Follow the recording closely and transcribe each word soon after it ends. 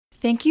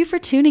Thank you for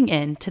tuning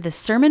in to the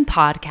Sermon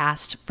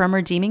Podcast from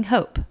Redeeming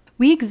Hope.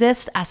 We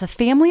exist as a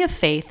family of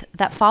faith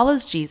that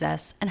follows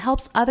Jesus and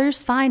helps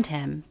others find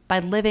him by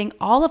living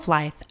all of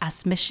life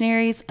as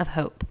missionaries of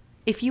hope.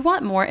 If you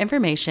want more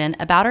information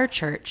about our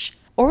church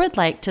or would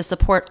like to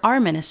support our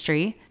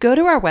ministry, go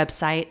to our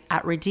website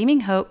at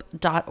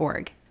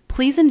redeeminghope.org.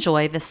 Please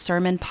enjoy this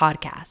sermon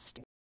podcast.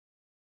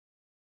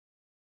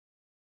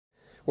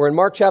 We're in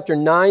Mark chapter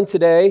 9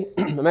 today.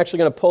 I'm actually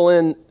going to pull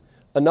in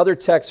another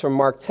text from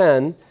Mark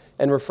 10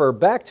 and refer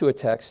back to a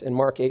text in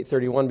Mark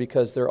 8:31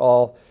 because they're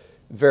all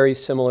very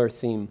similar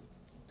theme.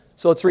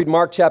 So let's read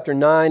Mark chapter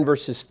 9,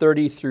 verses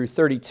 30 through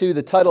 32.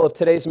 The title of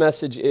today's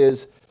message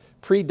is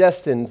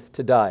Predestined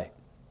to Die.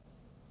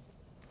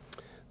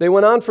 They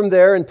went on from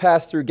there and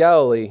passed through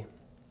Galilee.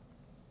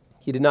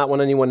 He did not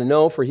want anyone to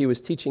know, for he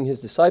was teaching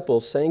his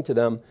disciples, saying to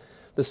them,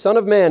 "The Son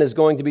of Man is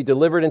going to be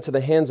delivered into the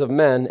hands of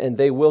men, and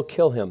they will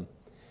kill him.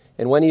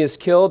 And when he is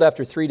killed,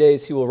 after 3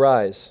 days he will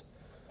rise."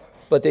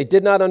 But they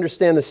did not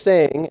understand the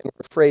saying and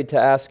were afraid to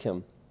ask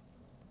him.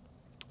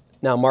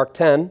 Now, Mark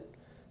 10,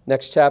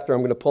 next chapter, I'm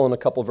going to pull in a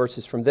couple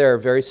verses from there.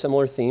 Very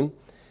similar theme.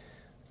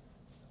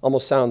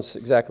 Almost sounds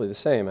exactly the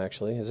same,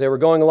 actually. As they were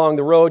going along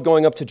the road,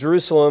 going up to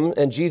Jerusalem,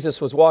 and Jesus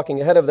was walking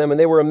ahead of them, and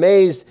they were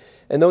amazed,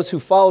 and those who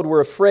followed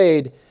were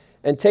afraid.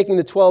 And taking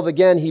the 12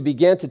 again, he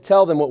began to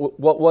tell them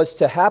what was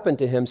to happen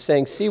to him,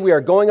 saying, "See, we are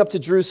going up to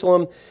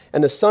Jerusalem,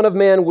 and the Son of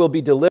Man will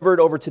be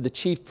delivered over to the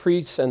chief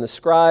priests and the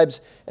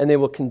scribes, and they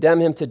will condemn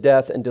him to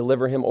death and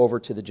deliver him over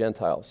to the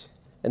Gentiles.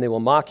 And they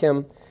will mock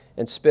him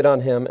and spit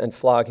on him and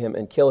flog him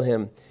and kill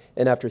him,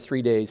 and after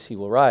 3 days he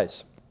will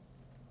rise."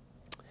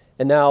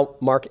 And now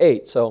Mark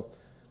 8. So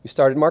we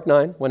started Mark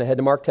 9, went ahead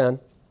to Mark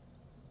 10,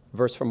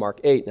 verse from Mark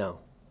 8 now.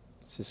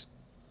 This is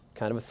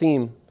kind of a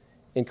theme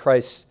in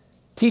Christ's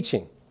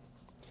teaching.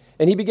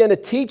 "And he began to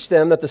teach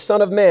them that the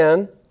Son of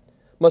Man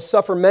must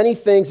suffer many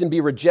things and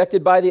be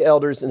rejected by the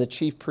elders and the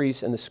chief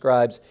priests and the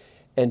scribes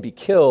and be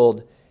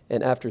killed,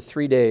 and after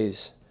 3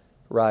 days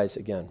rise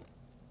again."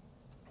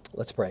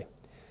 Let's pray.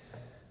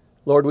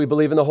 Lord, we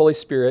believe in the Holy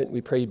Spirit.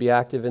 We pray you be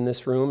active in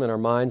this room, in our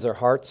minds, our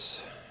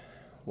hearts.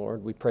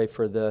 Lord, we pray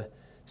for the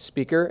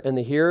speaker and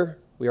the hearer.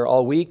 We are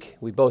all weak.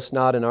 We boast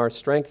not in our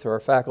strength or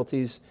our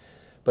faculties,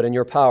 but in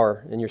your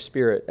power and your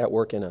Spirit at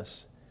work in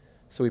us.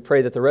 So we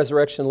pray that the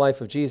resurrection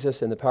life of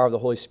Jesus and the power of the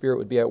Holy Spirit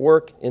would be at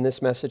work in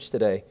this message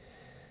today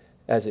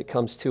as it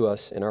comes to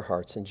us in our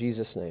hearts. In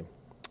Jesus' name,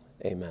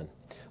 amen.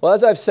 Well,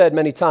 as I've said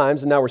many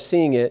times, and now we're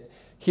seeing it,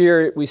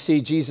 here we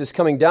see Jesus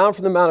coming down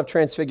from the Mount of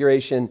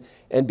Transfiguration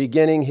and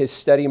beginning his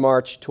steady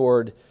march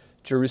toward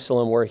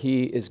Jerusalem, where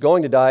he is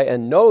going to die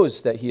and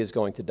knows that he is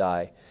going to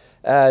die.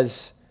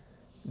 As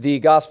the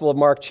Gospel of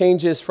Mark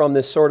changes from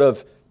this sort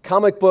of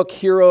comic book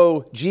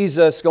hero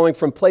Jesus going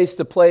from place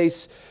to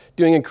place,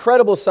 doing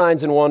incredible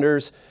signs and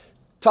wonders,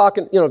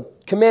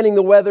 commanding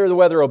the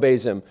weather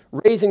obeys him,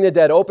 raising the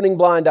dead, opening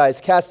blind eyes,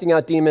 casting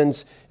out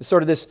demons, is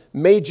sort of this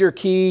major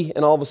key,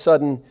 and all of a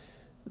sudden,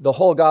 the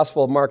whole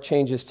Gospel of Mark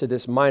changes to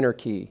this minor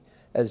key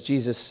as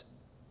Jesus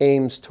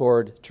aims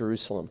toward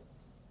Jerusalem.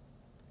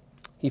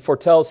 He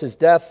foretells his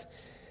death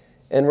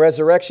and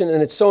resurrection,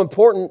 and it's so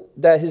important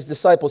that his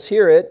disciples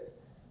hear it,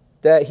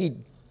 that he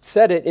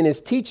said it in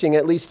his teaching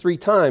at least 3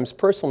 times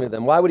personally to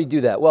them. Why would he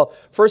do that? Well,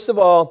 first of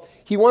all,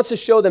 he wants to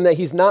show them that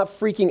he's not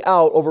freaking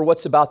out over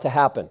what's about to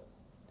happen.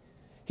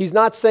 He's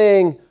not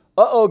saying,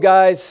 "Uh-oh,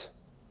 guys,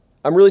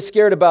 I'm really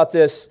scared about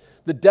this.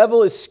 The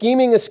devil is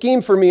scheming a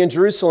scheme for me in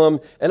Jerusalem,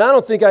 and I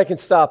don't think I can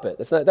stop it."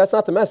 That's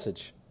not the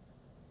message.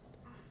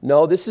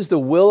 No, this is the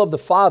will of the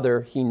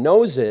Father. He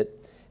knows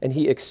it, and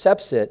he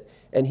accepts it,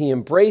 and he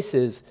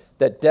embraces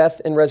that death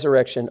and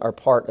resurrection are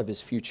part of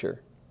his future.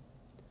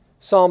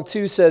 Psalm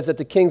 2 says that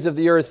the kings of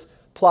the earth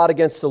plot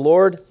against the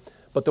Lord,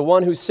 but the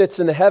one who sits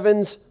in the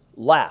heavens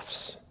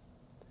laughs.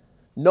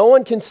 No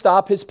one can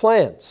stop his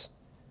plans.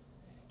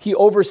 He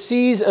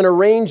oversees and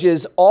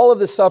arranges all of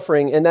the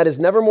suffering, and that is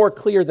never more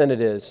clear than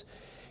it is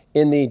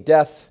in the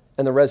death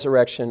and the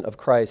resurrection of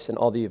Christ and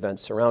all the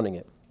events surrounding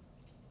it.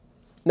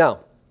 Now,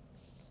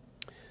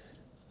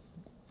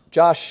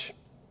 Josh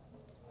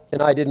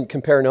and I didn't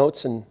compare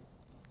notes, and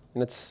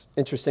it's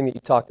interesting that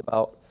you talked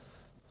about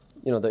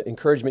the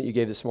encouragement you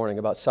gave this morning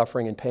about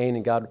suffering and pain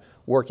and God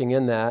working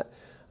in that.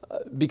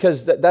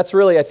 Because that's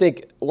really, I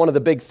think, one of the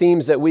big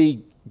themes that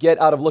we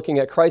get out of looking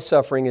at Christ's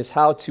suffering is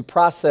how to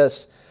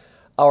process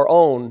our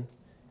own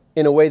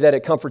in a way that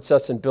it comforts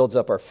us and builds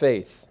up our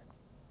faith.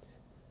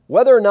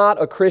 Whether or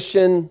not a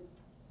Christian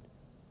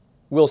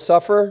will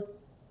suffer,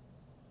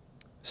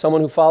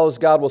 someone who follows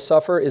God will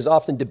suffer, is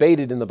often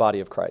debated in the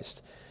body of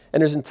Christ. And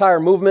there's entire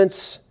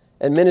movements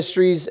and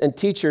ministries and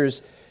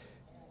teachers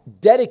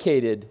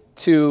dedicated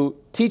to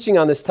teaching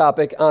on this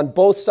topic on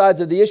both sides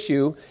of the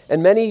issue,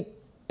 and many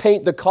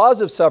paint the cause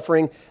of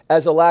suffering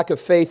as a lack of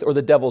faith or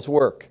the devil's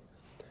work.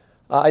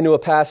 I knew a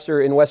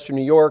pastor in Western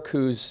New York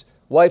whose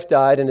wife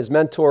died, and his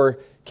mentor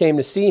came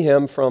to see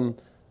him from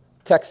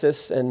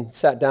Texas and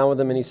sat down with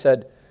him, and he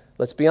said,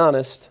 let's be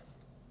honest.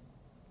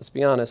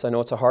 I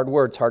know it's a hard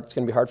word. It's going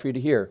to be hard for you to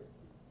hear.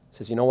 He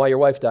says, "You know why your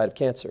wife died of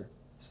cancer?"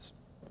 He says,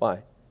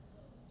 "Why?"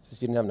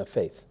 because you didn't have enough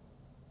faith.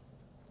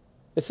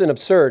 It's an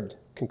absurd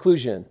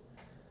conclusion.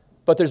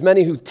 But there's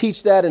many who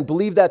teach that and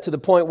believe that to the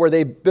point where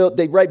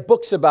they write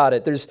books about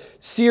it. There's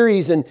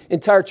series and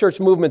entire church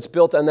movements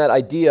built on that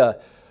idea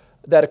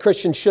that a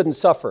Christian shouldn't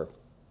suffer.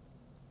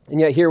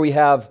 And yet here we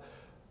have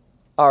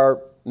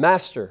our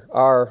master,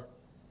 our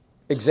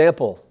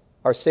example,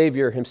 our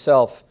Savior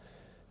himself,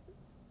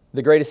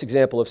 the greatest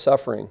example of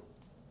suffering.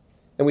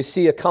 And we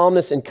see a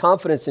calmness and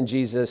confidence in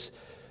Jesus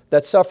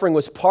that suffering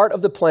was part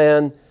of the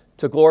plan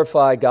to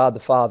glorify God the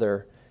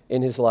Father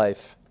in his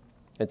life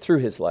and through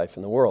his life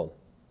in the world.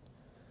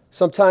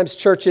 Sometimes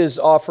churches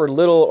offer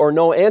little or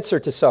no answer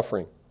to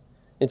suffering.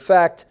 In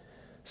fact,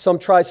 some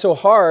try so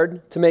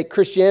hard to make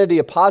Christianity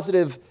a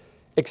positive,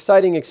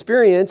 exciting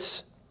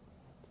experience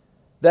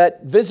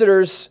that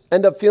visitors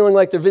end up feeling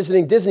like they're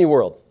visiting Disney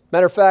World.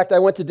 Matter of fact, I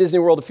went to Disney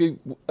World a few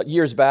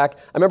years back.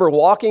 I remember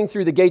walking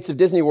through the gates of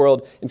Disney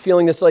World and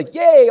feeling this like,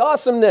 yay,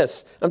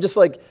 awesomeness. I'm just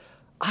like,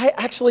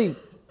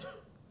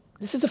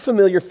 this is a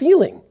familiar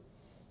feeling.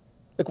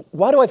 Like,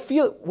 what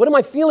am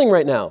I feeling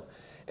right now?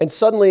 And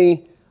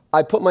suddenly,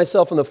 I put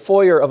myself in the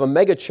foyer of a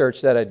mega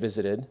church that I'd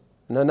visited.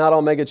 Now, not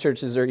all mega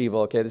churches are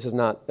evil, okay? This is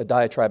not a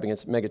diatribe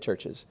against mega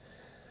churches.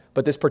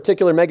 But this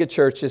particular mega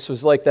church, this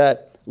was like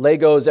that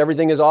Legos,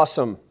 everything is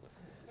awesome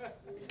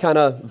kind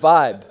of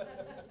vibe.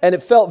 And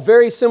it felt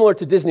very similar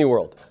to Disney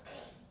World.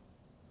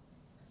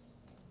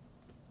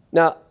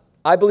 Now,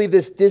 I believe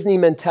this Disney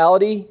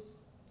mentality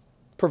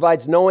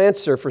provides no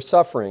answer for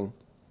suffering.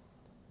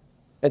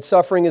 And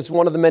suffering is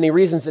one of the many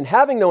reasons, and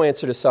having no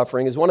answer to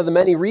suffering is one of the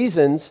many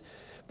reasons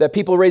that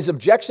people raise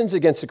objections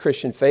against the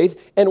Christian faith,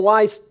 and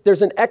why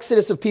there's an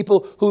exodus of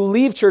people who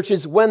leave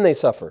churches when they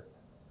suffer.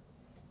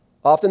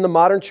 Often the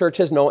modern church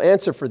has no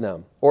answer for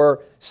them,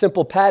 or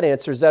simple pat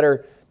answers that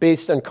are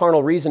based on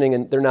carnal reasoning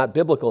and they're not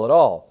biblical at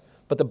all.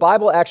 But the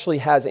Bible actually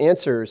has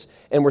answers,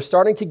 and we're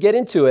starting to get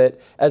into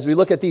it as we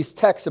look at these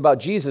texts about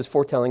Jesus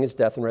foretelling his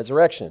death and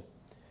resurrection.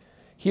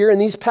 Here in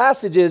these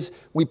passages,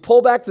 we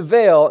pull back the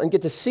veil and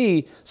get to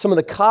see some of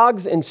the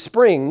cogs and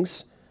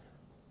springs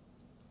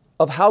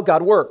of how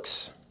God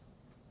works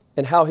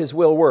and how his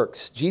will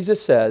works.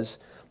 Jesus says,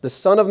 the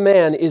Son of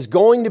Man is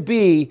going to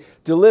be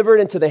delivered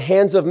into the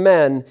hands of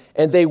men,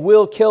 and they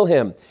will kill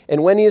him.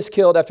 And when he is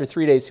killed, after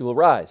 3 days, he will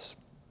rise.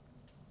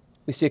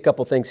 We see a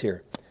couple things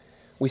here.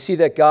 We see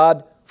that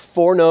God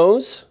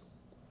foreknows.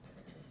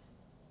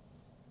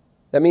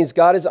 That means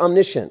God is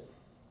omniscient.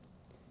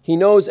 He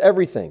knows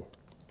everything.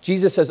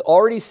 Jesus has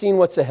already seen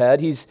what's ahead.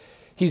 He's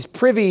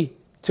privy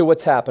to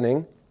what's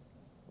happening.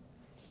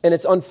 And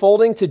its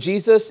unfolding to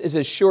Jesus is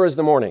as sure as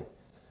the morning.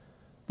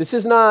 This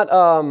is not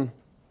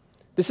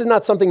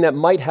something that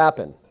might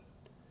happen.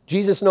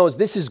 Jesus knows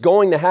this is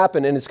going to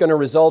happen, and it's going to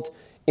result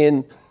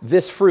in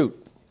this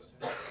fruit.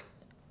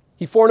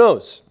 He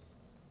foreknows.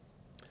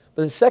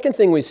 But the second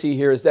thing we see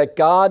here is that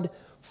God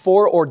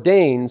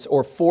foreordains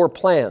or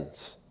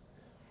foreplans.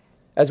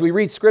 As we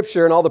read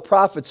Scripture and all the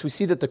prophets, we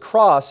see that the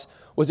cross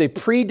was a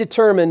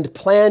predetermined,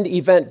 planned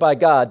event by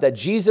God, that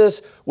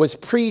Jesus was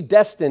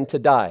predestined to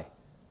die.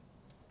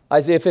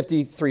 Isaiah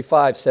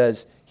 53:5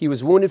 says, he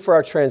was wounded for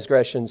our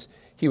transgressions,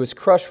 he was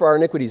crushed for our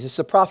iniquities. This is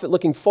a prophet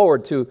looking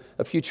forward to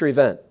a future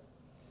event.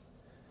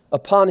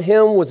 Upon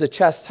him was a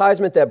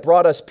chastisement that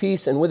brought us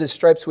peace, and with his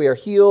stripes we are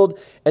healed.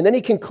 And then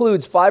he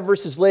concludes 5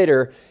 verses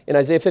later in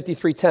Isaiah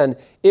 53:10,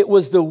 it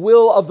was the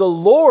will of the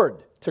Lord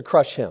to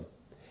crush him.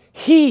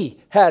 He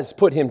has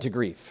put him to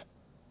grief.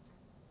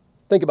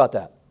 Think about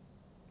that.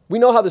 We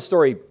know how the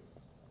story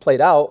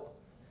played out.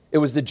 It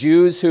was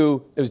Judas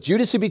who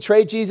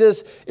betrayed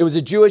Jesus. It was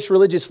the Jewish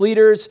religious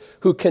leaders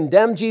who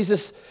condemned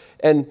Jesus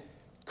and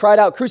cried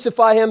out,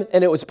 crucify him.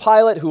 And it was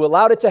Pilate who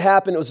allowed it to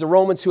happen. It was the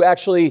Romans who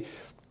actually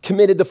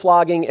committed the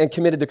flogging and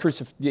committed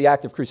the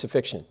act of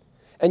crucifixion.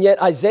 And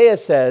yet Isaiah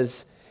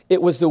says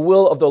it was the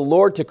will of the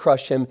Lord to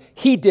crush him.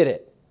 He did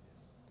it.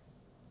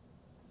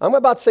 I'm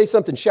about to say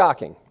something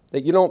shocking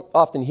that you don't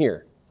often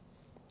hear.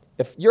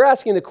 If you're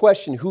asking the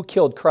question, who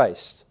killed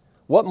Christ,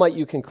 what might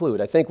you conclude?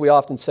 I think we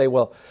often say,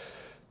 well,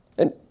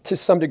 and to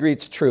some degree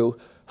it's true,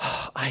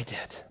 I did.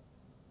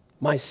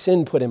 My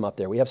sin put him up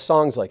there. We have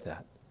songs like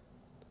that.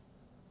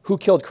 Who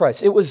killed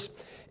Christ? It was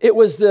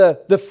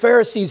the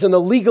Pharisees and the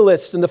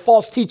legalists and the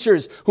false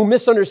teachers who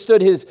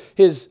misunderstood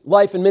his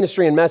life and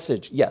ministry and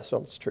message. Yes,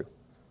 well, it's true.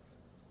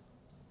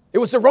 It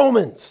was the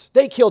Romans.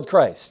 They killed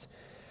Christ.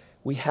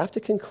 We have to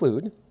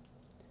conclude,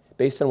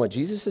 based on what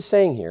Jesus is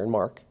saying here in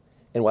Mark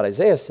and what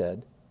Isaiah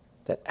said,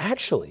 that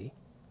actually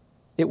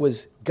it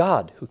was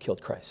God who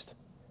killed Christ.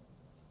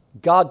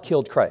 God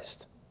killed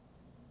Christ.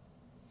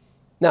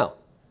 Now,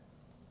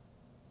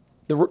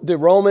 the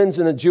Romans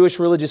and the Jewish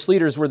religious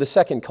leaders were the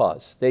second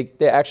cause. They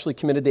actually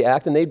committed the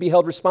act, and they'd be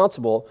held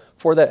responsible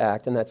for that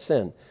act and that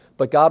sin.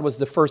 But God was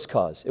the first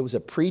cause. It was a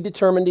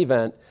predetermined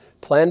event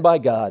planned by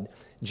God.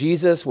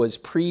 Jesus was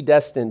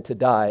predestined to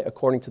die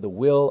according to the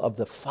will of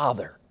the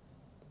Father.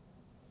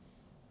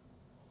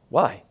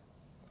 Why?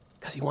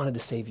 Because he wanted to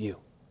save you,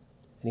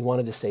 and he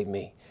wanted to save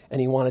me, and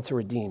he wanted to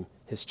redeem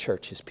his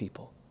church, his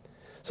people.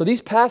 So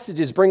these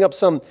passages bring up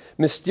some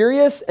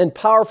mysterious and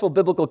powerful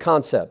biblical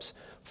concepts,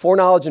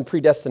 foreknowledge and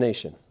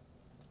predestination.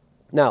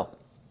 Now,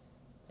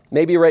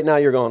 maybe right now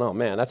you're going, oh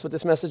man, that's what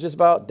this message is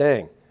about?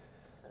 Dang.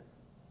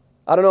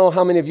 I don't know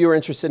how many of you are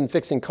interested in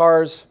fixing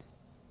cars.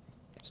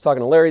 I was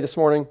talking to Larry this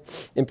morning,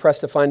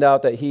 impressed to find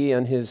out that he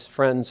and his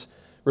friends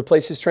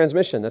replaced his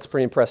transmission. That's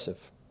pretty impressive.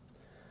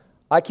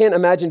 I can't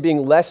imagine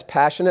being less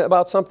passionate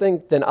about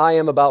something than I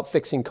am about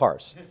fixing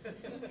cars.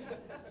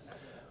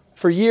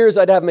 For years,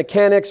 I'd have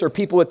mechanics or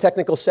people with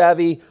technical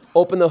savvy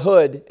open the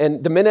hood,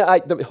 and the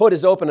minute the hood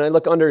is open and I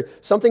look under,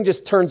 something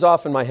just turns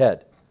off in my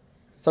head.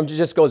 Something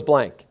just goes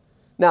blank.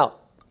 Now,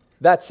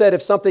 that said,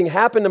 if something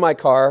happened to my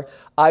car,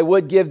 I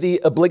would give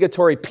the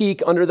obligatory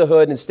peek under the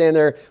hood and stand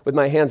there with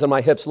my hands on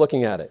my hips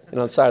looking at it, on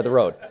the side of the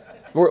road.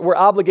 We're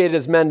obligated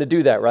as men to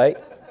do that, right?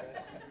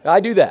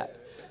 I do that.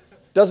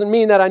 Doesn't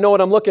mean that I know what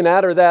I'm looking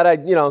at or that I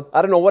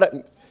don't know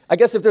what I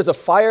guess if there's a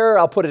fire,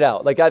 I'll put it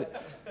out. I'm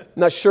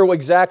not sure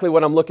exactly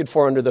what I'm looking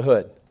for under the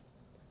hood.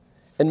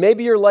 And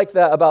maybe you're like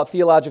that about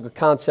theological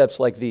concepts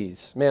like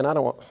these. Man,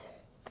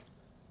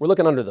 we're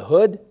looking under the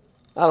hood?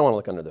 I don't want to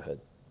look under the hood.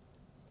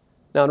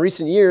 Now, in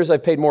recent years,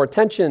 I've paid more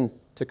attention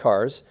to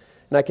cars,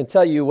 and I can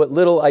tell you what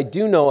little I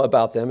do know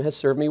about them has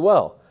served me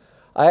well.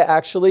 I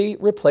actually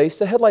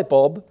replaced a headlight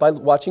bulb by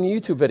watching a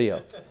YouTube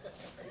video.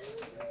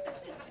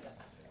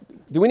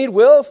 Do we need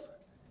Will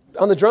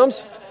on the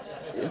drums?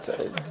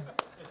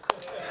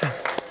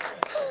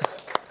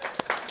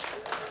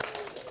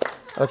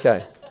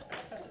 Okay.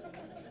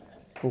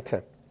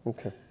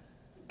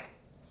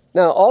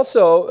 Now,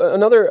 also,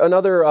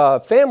 another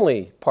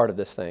family part of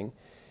this thing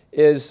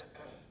is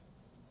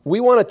we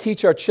want to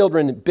teach our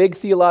children big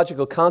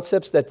theological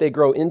concepts that they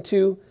grow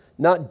into,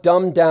 not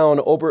dumbed down,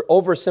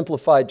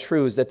 oversimplified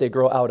truths that they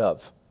grow out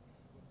of.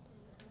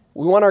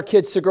 We want our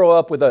kids to grow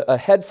up with a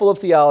head full of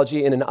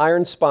theology and an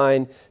iron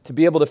spine to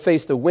be able to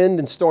face the wind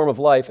and storm of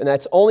life, and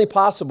that's only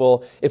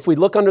possible if we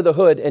look under the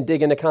hood and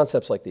dig into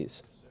concepts like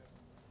these.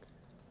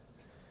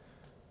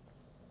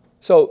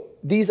 So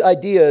these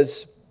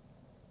ideas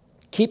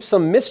keep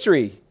some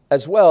mystery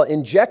as well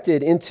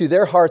injected into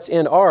their hearts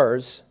and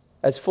ours,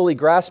 as fully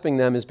grasping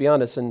them is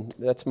beyond us, and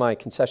that's my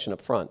concession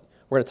up front.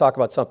 We're going to talk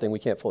about something we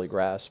can't fully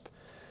grasp.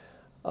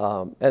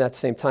 And at the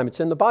same time,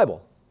 it's in the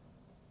Bible.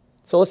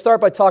 So let's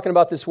start by talking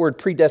about this word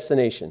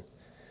predestination.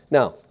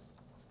 Now,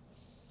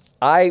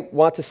 I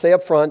want to say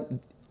up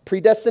front,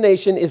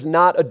 predestination is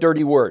not a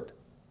dirty word.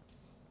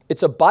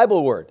 It's a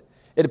Bible word.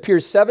 It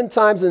appears 7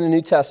 times in the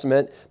New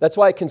Testament. That's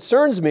why it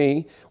concerns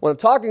me when I'm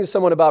talking to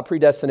someone about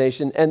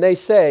predestination and they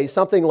say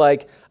something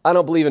like, I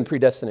don't believe in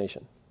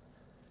predestination.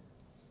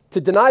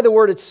 To deny the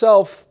word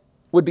itself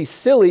would be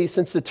silly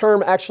since the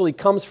term actually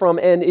comes from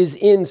and is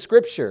in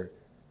Scripture.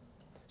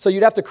 So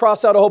you'd have to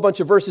cross out a whole bunch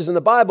of verses in the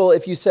Bible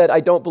if you said,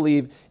 I don't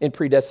believe in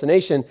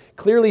predestination.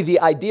 Clearly, the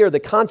idea or the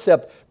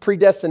concept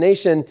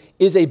predestination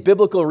is a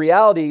biblical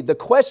reality. The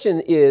question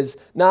is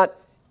not,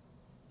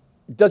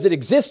 does it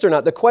exist or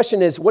not? The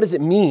question is, what does it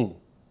mean?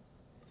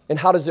 And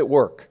how does it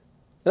work?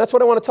 And that's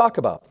what I want to talk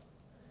about.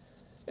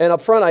 And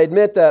up front, I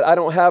admit that I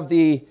don't have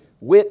the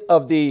wit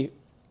of the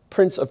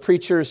Prince of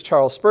Preachers,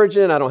 Charles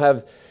Spurgeon. I don't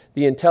have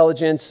the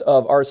intelligence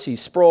of R.C.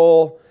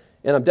 Sproul.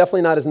 And I'm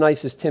definitely not as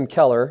nice as Tim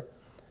Keller.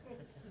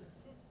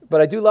 But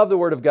I do love the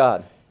Word of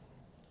God.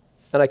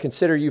 And I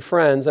consider you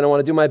friends. And I want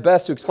to do my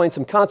best to explain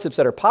some concepts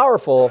that are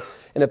powerful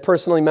and have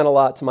personally meant a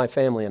lot to my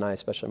family and I,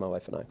 especially my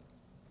wife and I.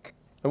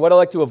 And what I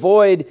like to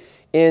avoid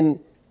in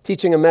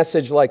teaching a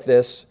message like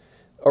this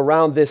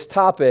around this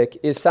topic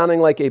is sounding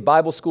like a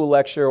Bible school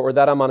lecture or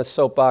that I'm on a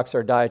soapbox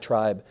or a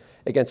diatribe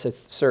against a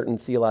certain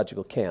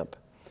theological camp.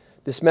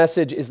 This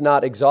message is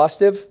not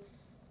exhaustive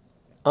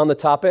on the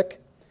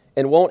topic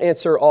and won't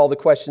answer all the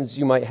questions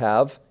you might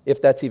have,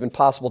 if that's even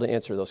possible to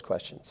answer those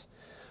questions.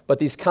 But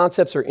these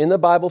concepts are in the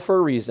Bible for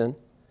a reason,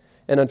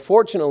 and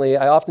unfortunately,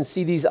 I often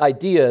see these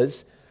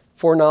ideas,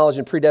 foreknowledge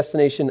and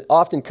predestination,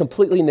 often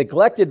completely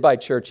neglected by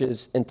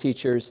churches and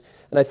teachers,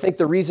 and I think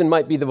the reason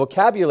might be the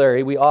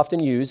vocabulary we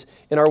often use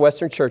in our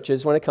Western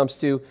churches when it comes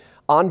to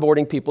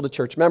onboarding people to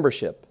church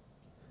membership.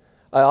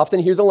 I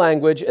often hear the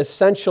language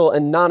essential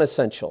and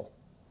non-essential.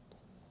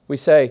 We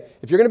say,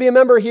 if you're going to be a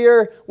member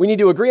here, we need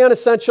to agree on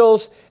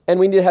essentials, and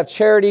we need to have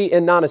charity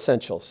and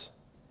non-essentials.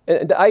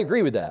 And I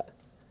agree with that.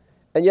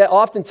 And yet,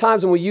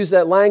 oftentimes when we use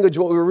that language,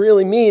 what we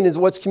really mean is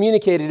what's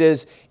communicated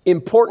is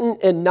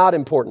important and not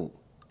important.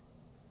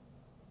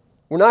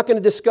 We're not going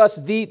to discuss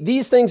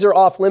these things are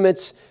off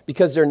limits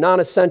because they're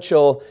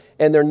non-essential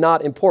and they're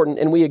not important.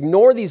 And we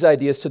ignore these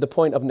ideas to the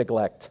point of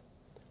neglect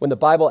when the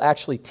Bible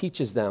actually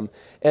teaches them.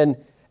 And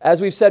as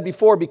we've said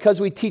before,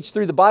 because we teach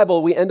through the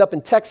Bible, we end up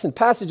in texts and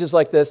passages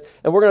like this,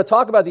 and we're going to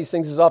talk about these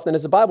things as often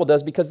as the Bible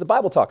does because the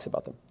Bible talks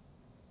about them.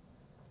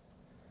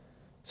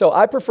 So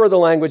I prefer the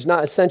language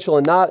not essential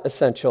and not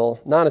essential,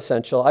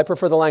 non-essential. I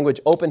prefer the language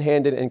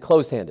open-handed and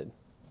closed-handed.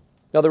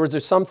 In other words,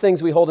 there's some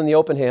things we hold in the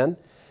open hand,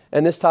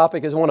 and this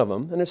topic is one of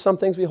them, and there's some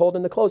things we hold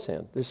in the closed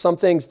hand. There's some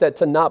things that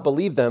to not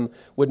believe them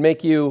would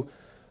make you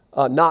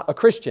not a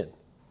Christian.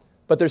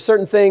 But there's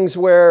certain things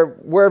where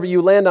wherever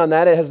you land on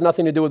that, it has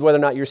nothing to do with whether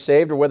or not you're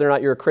saved or whether or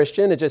not you're a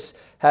Christian. It just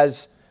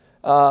has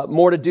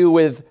more to do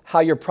with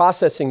how you're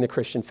processing the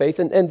Christian faith.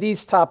 And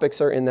these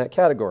topics are in that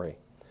category.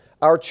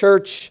 Our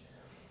church,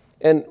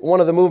 and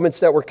one of the movements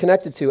that we're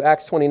connected to,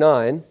 Acts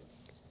 29,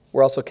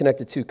 we're also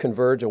connected to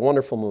Converge, a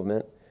wonderful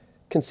movement,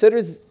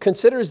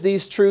 considers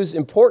these truths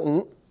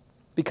important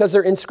because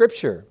they're in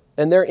Scripture,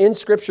 and they're in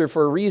Scripture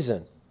for a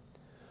reason.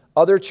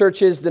 Other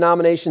churches,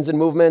 denominations, and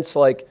movements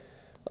like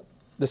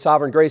the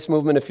Sovereign Grace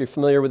movement, if you're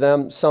familiar with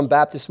them, some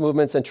Baptist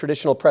movements and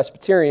traditional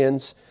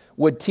Presbyterians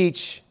would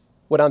teach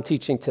what I'm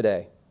teaching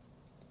today.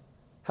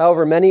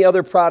 However, many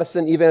other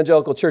Protestant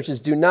evangelical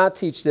churches do not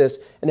teach this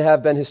and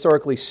have been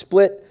historically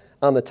split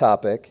on the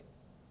topic.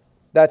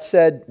 That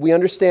said, we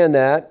understand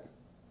that,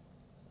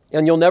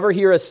 and you'll never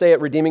hear us say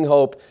at Redeeming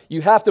Hope,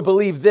 you have to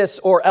believe this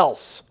or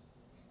else.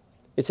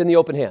 It's in the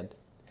open hand.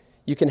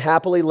 You can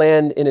happily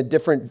land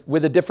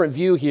with a different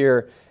view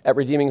here at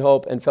Redeeming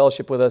Hope and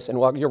fellowship with us and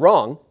walk. You're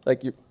wrong,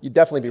 you'd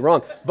definitely be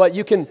wrong, but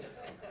you can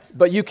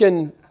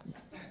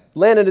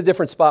land in a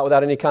different spot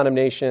without any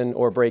condemnation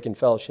or break in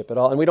fellowship at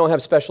all. And we don't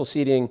have special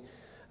seating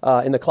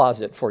in the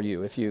closet for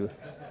you if you.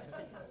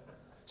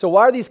 So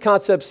why are these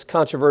concepts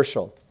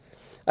controversial?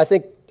 I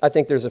think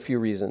there's a few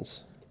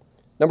reasons.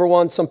 Number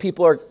one, some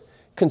people are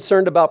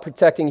concerned about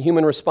protecting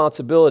human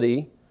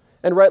responsibility,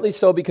 and rightly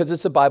so because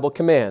it's a Bible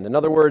command. In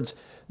other words,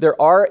 there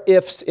are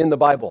ifs in the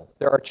Bible.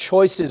 There are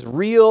choices,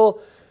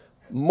 real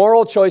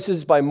moral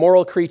choices by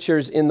moral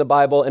creatures in the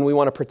Bible, and we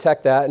want to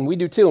protect that, and we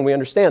do too, and we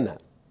understand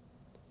that.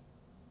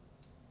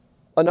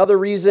 Another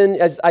reason,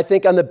 as I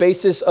think on the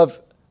basis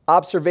of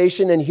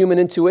observation and human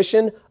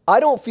intuition, I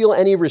don't feel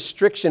any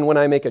restriction when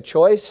I make a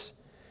choice,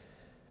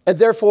 and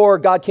therefore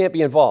God can't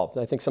be involved.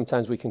 I think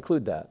sometimes we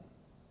conclude that.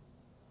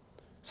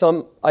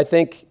 Some, I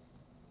think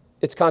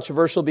it's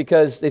controversial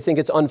because they think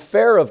it's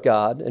unfair of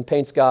God and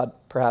paints God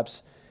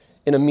perhaps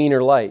in a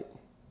meaner light.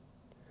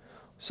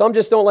 Some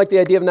just don't like the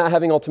idea of not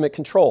having ultimate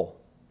control.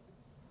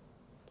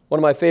 One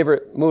of my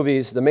favorite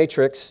movies, The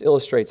Matrix,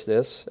 illustrates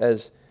this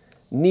as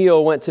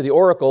Neo went to the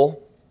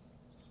Oracle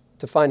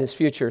to find his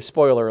future.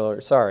 Spoiler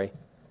alert, sorry.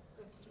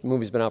 The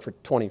movie's been out for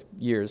 20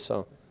 years,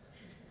 so.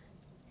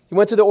 He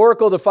went to the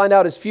Oracle to find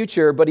out his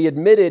future, but he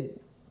admitted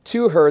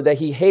to her that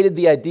he hated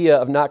the idea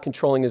of not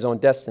controlling his own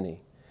destiny.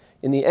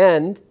 In the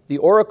end, the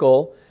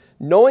Oracle,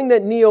 knowing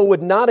that Neo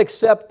would not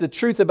accept the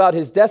truth about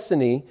his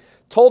destiny,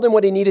 told him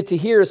what he needed to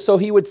hear so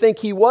he would think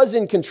he was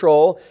in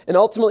control and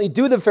ultimately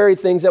do the very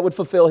things that would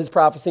fulfill his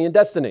prophecy and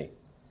destiny.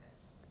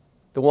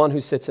 The one who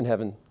sits in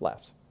heaven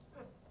laughs.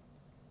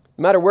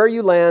 No matter where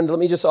you land, let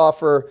me just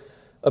offer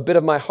a bit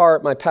of my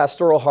heart, my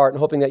pastoral heart, and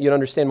hoping that you'd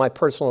understand my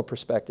personal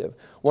perspective.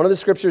 One of the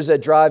scriptures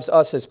that drives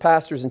us as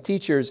pastors and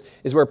teachers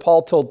is where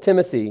Paul told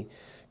Timothy,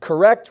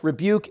 correct,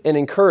 rebuke, and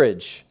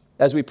encourage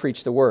as we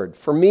preach the word.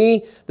 For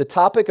me, the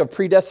topic of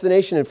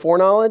predestination and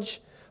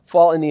foreknowledge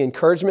fall in the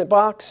encouragement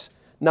box,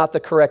 not the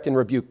correct and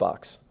rebuke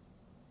box.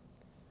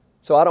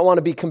 So I don't want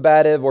to be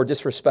combative or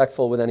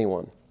disrespectful with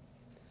anyone.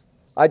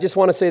 I just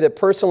want to say that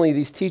personally,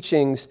 these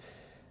teachings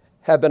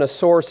have been a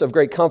source of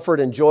great comfort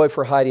and joy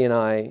for Heidi and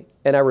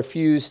I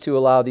refuse to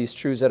allow these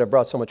truths that have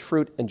brought so much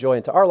fruit and joy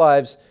into our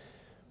lives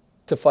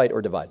to fight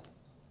or divide.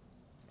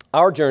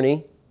 Our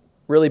journey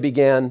really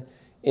began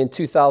in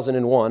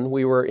 2001.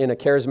 We were in a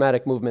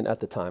charismatic movement at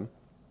the time.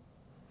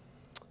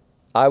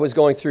 I was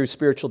going through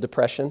spiritual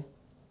depression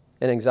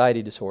and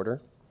anxiety disorder,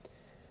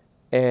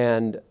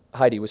 and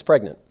Heidi was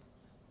pregnant.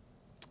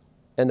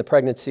 And the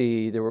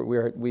pregnancy,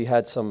 we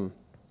had some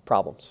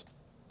problems.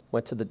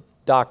 Went to the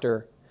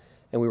doctor,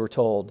 and we were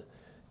told,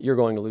 you're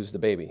going to lose the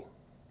baby.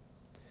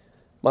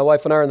 My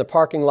wife and I are in the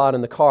parking lot in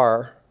the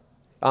car.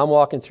 I'm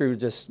walking through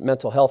just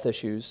mental health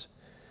issues.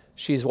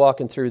 She's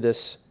walking through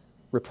this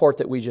report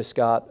that we just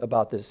got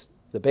about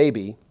the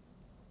baby.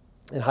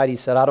 And Heidi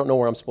said, I don't know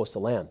where I'm supposed to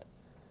land.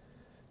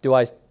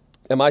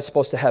 Am I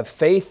supposed to have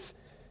faith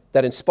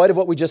that in spite of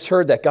what we just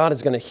heard, that God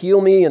is going to heal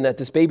me and that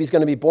this baby's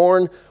going to be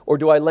born? Or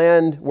do I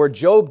land where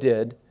Job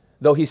did,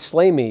 though he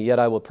slay me, yet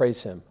I will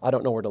praise him? I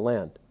don't know where to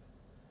land.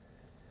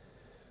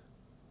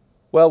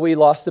 Well, we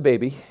lost the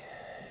baby,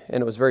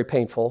 and it was very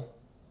painful.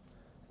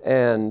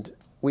 And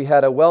we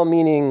had a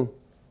well-meaning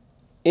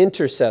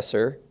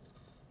intercessor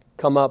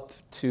come up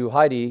to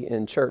Heidi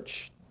in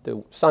church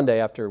the Sunday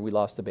after we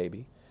lost the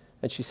baby.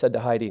 And she said to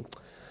Heidi,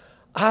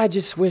 I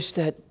just wish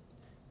that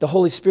the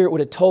Holy Spirit would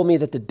have told me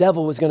that the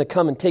devil was going to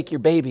come and take your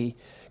baby,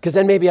 because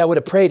then maybe I would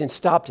have prayed and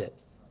stopped it.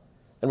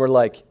 And we're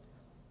like,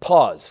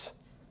 pause.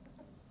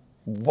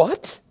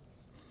 What?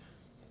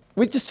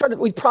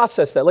 We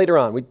processed that later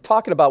on. We're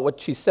talking about what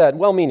she said,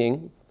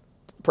 well-meaning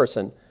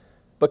person,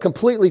 but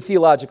completely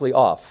theologically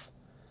off.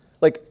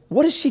 Like,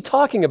 what is she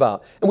talking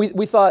about? And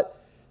we thought,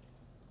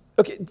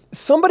 okay,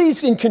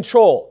 somebody's in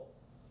control.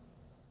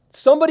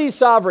 Somebody's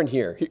sovereign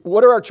here.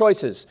 What are our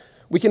choices?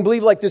 We can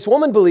believe like this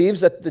woman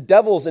believes that the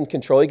devil's in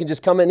control. He can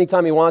just come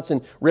anytime he wants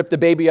and rip the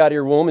baby out of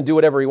your womb and do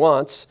whatever he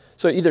wants.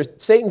 So either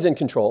Satan's in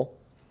control,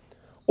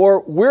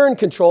 or we're in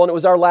control and it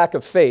was our lack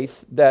of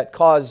faith that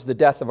caused the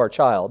death of our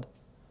child.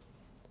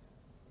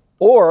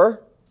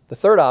 Or the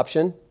third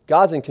option,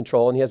 God's in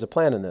control and he has a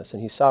plan in this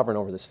and he's sovereign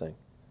over this thing.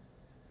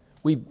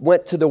 We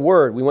went to the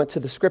Word, we went to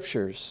the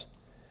Scriptures.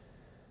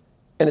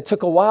 And it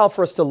took a while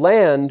for us to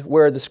land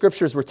where the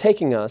Scriptures were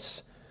taking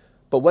us,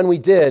 but when we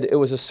did, it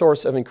was a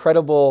source of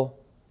incredible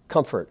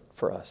comfort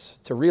for us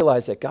to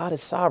realize that God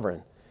is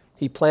sovereign.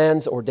 He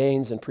plans,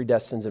 ordains, and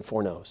predestines and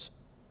foreknows.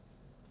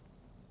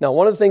 Now,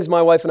 one of the things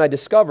my wife and I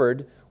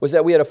discovered was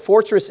that we had a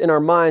fortress in our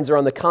minds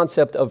around the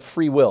concept of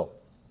free will.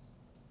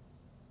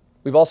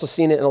 We've also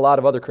seen it in a lot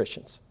of other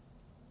Christians.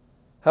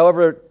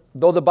 However,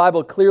 though the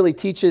Bible clearly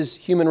teaches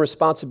human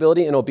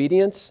responsibility and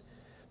obedience,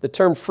 the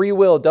term free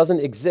will doesn't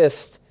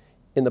exist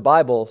in the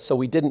Bible, so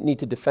we didn't need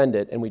to defend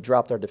it, and we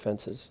dropped our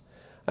defenses.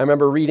 I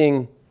remember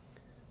reading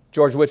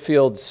George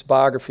Whitfield's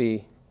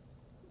biography,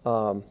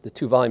 the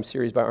 2-volume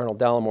series by Arnold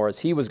Dallimore,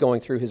 as he was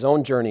going through his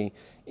own journey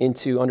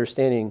into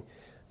understanding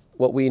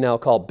what we now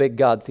call big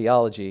God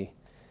theology.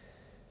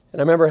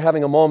 And I remember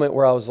having a moment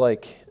where I was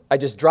like, I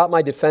just dropped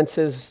my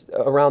defenses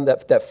around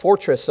that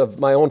fortress of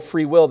my own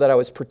free will that I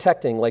was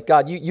protecting. Like,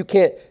 God, you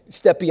can't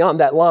step beyond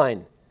that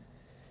line.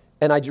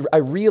 And I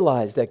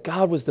realized that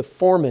God was the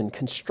foreman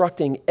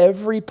constructing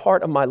every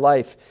part of my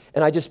life.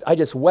 And I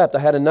just wept. I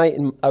had a night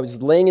and I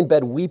was laying in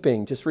bed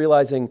weeping, just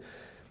realizing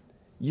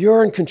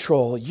you're in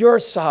control. You're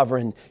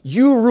sovereign.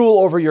 You rule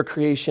over your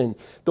creation.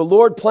 The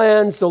Lord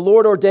plans. The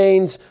Lord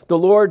ordains. The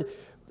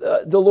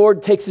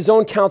Lord takes his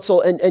own counsel,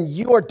 and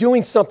you are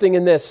doing something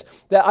in this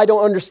that I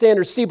don't understand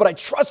or see, but I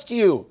trust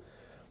you.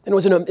 And it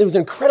was an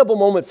incredible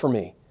moment for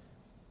me.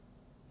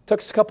 It took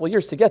us a couple of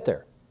years to get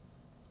there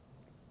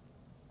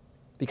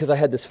because I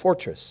had this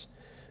fortress.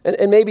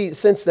 And maybe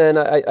since then,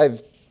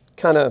 I've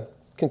kind of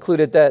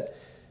concluded that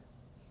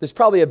there's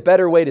probably a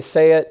better way to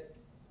say it.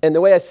 And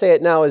the way I say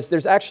it now is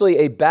there's actually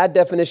a bad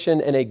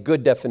definition and a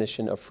good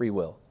definition of free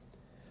will.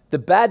 The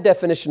bad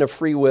definition of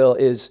free will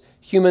is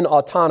human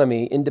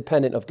autonomy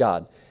independent of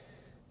God.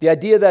 The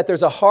idea that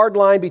there's a hard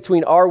line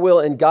between our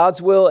will and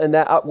God's will, and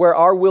that where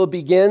our will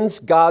begins,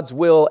 God's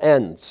will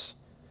ends.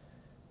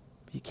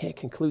 But you can't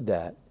conclude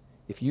that.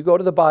 If you go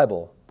to the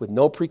Bible with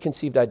no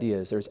preconceived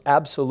ideas, there's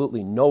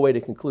absolutely no way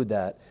to conclude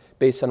that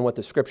based on what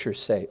the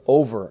Scriptures say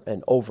over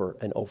and over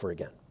and over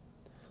again.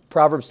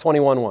 Proverbs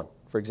 21:1,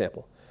 for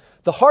example.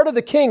 The heart of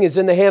the king is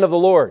in the hand of the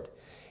Lord.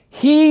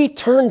 He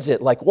turns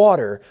it like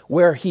water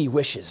where he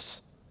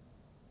wishes.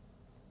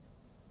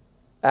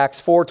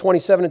 Acts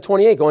 4:27 and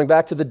 28, going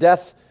back to the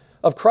death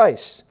of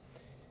Christ.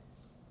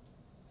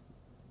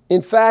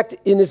 In fact,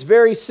 in this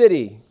very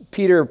city,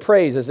 Peter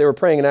prays as they were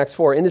praying in Acts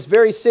 4, in this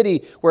very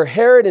city where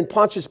Herod and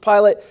Pontius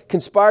Pilate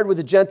conspired with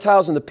the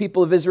Gentiles and the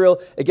people of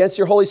Israel against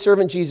your holy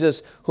servant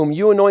Jesus, whom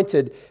you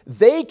anointed,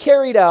 they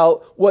carried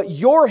out what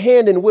your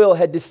hand and will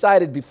had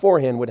decided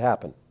beforehand would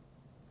happen.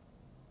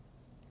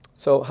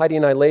 So Heidi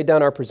and I laid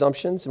down our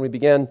presumptions, and we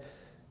began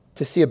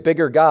to see a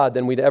bigger God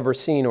than we'd ever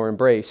seen or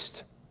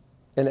embraced,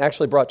 and it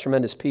actually brought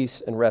tremendous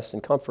peace and rest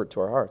and comfort to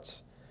our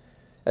hearts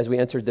as we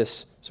entered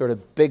this sort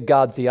of big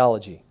God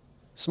theology.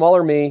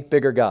 Smaller me,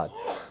 bigger God.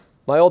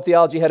 My old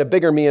theology had a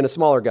bigger me and a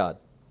smaller God.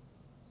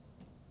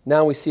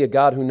 Now we see a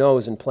God who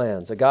knows and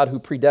plans, a God who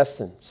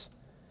predestines.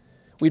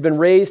 We've been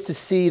raised to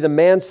see the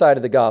man side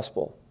of the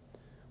gospel,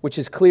 which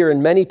is clear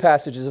in many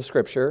passages of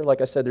Scripture.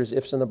 Like I said, there's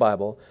ifs in the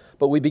Bible.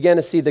 But we began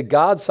to see the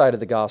God side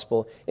of the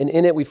gospel, and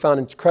in it we found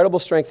incredible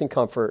strength and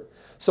comfort.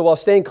 So while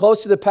staying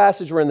close to the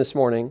passage we're in this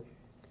morning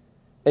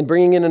and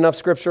bringing in enough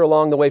Scripture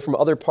along the way from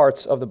other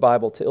parts of the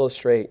Bible to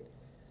illustrate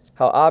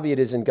how obvious it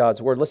is in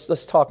God's Word,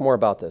 let's talk more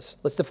about this.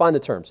 Let's define the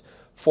terms.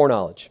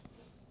 Foreknowledge.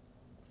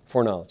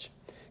 Foreknowledge.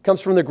 It comes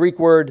from the Greek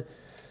word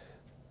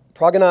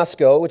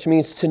prognosko, which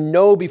means to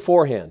know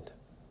beforehand.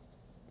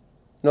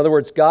 In other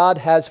words, God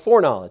has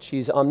foreknowledge.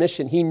 He's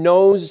omniscient. He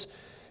knows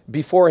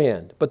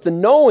beforehand. But the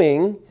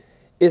knowing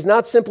is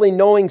not simply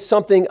knowing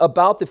something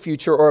about the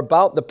future or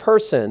about the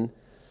person,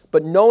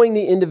 but knowing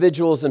the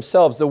individuals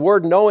themselves. The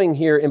word knowing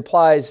here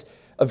implies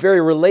a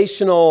very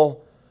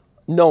relational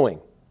knowing.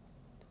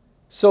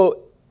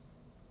 So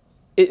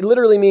it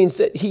literally means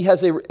that he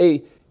has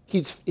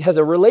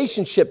a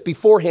relationship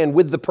beforehand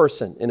with the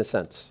person, in a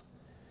sense.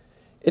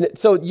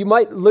 So you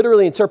might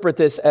literally interpret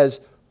this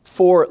as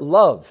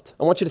foreloved.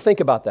 I want you to think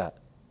about that.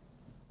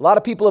 A lot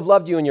of people have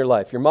loved you in your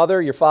life. Your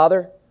mother, your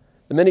father.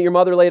 The minute your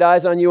mother laid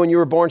eyes on you when you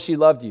were born, she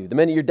loved you. The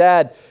minute your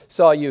dad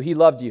saw you, he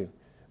loved you,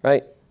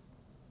 right?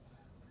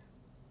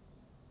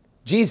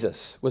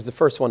 Jesus was the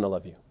first one to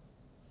love you.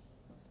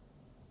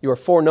 You are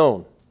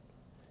foreknown.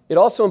 It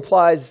also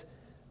implies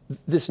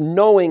this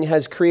knowing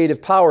has creative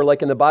power,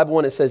 like in the Bible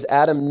when it says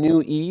Adam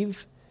knew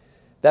Eve.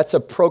 That's a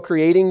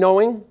procreating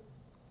knowing,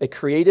 a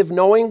creative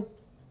knowing,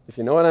 if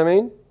you know what I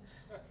mean.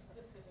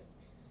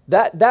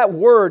 That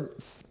word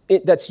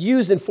that's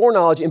used in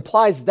foreknowledge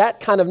implies that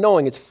kind of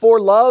knowing. It's for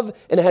love,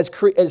 and it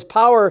has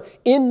power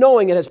in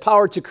knowing. It has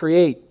power to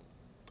create.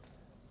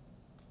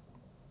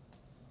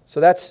 So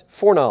that's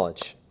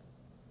foreknowledge.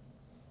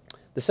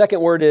 The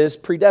second word is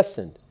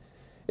predestined.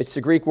 It's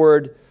the Greek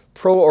word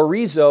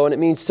proorizo, and it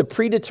means to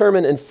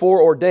predetermine and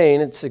foreordain.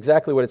 It's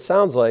exactly what it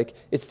sounds like.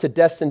 It's to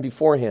destine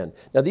beforehand.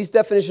 Now, these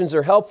definitions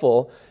are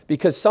helpful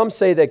because some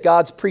say that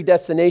God's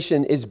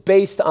predestination is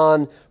based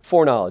on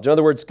foreknowledge. In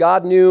other words,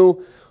 God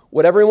knew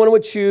what everyone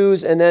would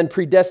choose and then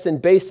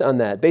predestined based on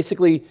that.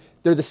 Basically,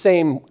 they're the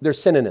same, they're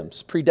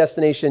synonyms.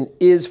 Predestination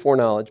is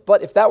foreknowledge.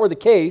 But if that were the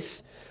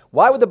case,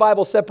 why would the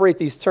Bible separate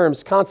these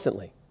terms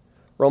constantly?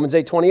 Romans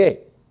 8:28.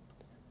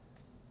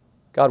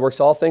 God works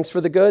all things for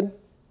the good,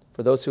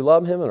 for those who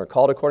love him and are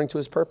called according to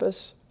his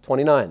purpose.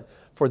 29.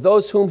 For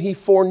those whom he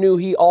foreknew,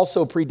 he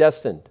also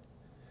predestined.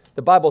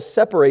 The Bible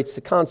separates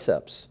the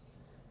concepts.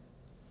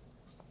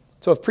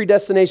 So if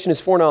predestination is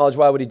foreknowledge,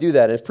 why would he do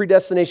that? And if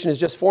predestination is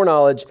just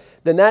foreknowledge,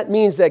 then that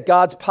means that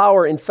God's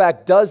power, in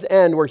fact, does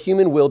end where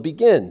human will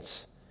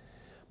begins.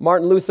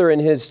 Martin Luther, in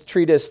his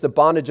treatise, The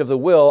Bondage of the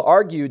Will,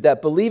 argued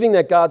that believing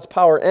that God's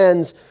power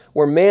ends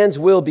where man's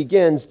will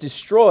begins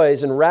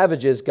destroys and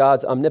ravages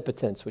God's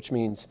omnipotence, which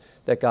means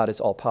that God is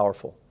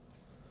all-powerful.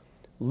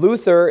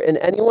 Luther, and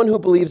anyone who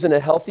believes in a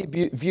healthy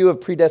view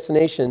of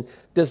predestination,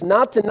 does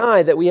not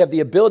deny that we have the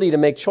ability to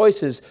make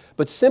choices,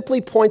 but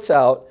simply points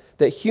out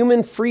that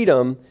human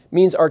freedom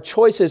means our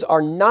choices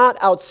are not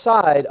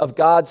outside of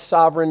God's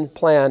sovereign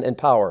plan and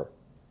power.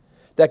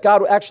 That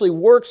God actually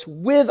works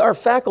with our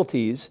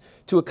faculties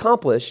to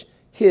accomplish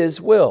his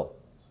will.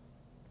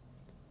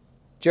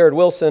 Jared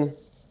Wilson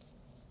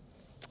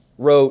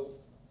wrote,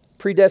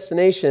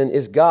 predestination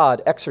is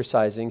God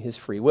exercising his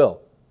free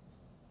will.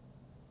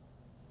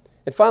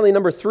 And finally,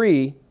 number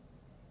 3,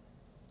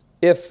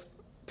 if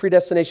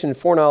predestination and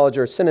foreknowledge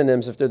are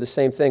synonyms, if they're the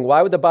same thing,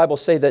 why would the Bible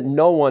say that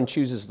no one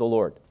chooses the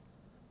Lord?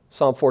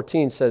 Psalm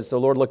 14 says, the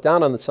Lord looked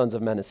down on the sons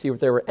of men and see if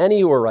there were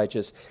any who were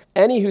righteous,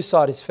 any who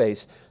sought his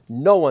face.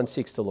 No one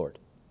seeks the Lord.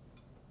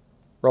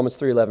 Romans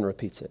 3:11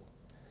 repeats it.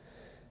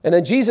 And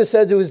then Jesus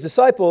said to his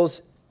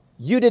disciples,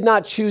 you did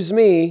not choose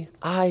me,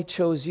 I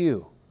chose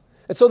you.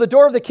 And so the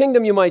door of the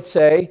kingdom, you might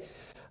say,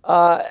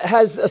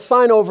 has a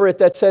sign over it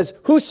that says,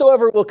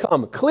 whosoever will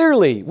come.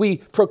 Clearly, we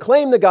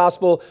proclaim the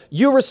gospel.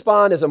 You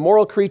respond as a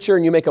moral creature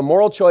and you make a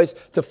moral choice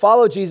to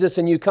follow Jesus,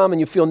 and you come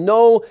and you feel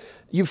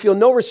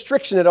no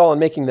restriction at all in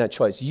making that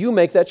choice. You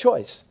make that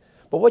choice.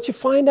 But what you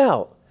find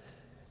out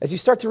as you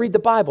start to read the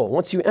Bible,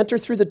 once you enter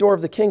through the door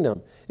of the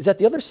kingdom, is that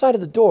the other side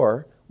of the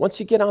door, once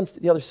you get on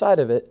the other side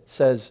of it,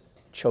 says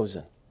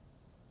chosen.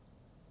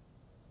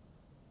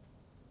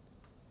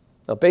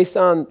 Now, based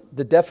on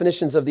the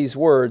definitions of these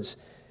words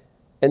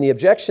and the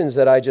objections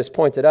that I just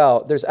pointed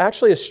out, there's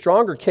actually a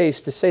stronger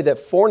case to say that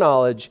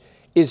foreknowledge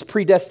is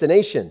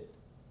predestination,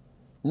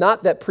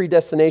 not that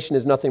predestination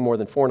is nothing more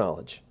than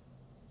foreknowledge.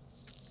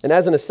 And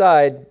as an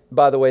aside,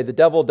 by the way, the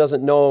devil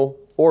doesn't know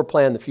or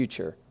plan the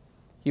future.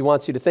 He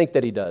wants you to think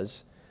that he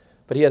does,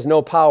 but he has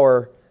no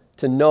power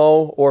to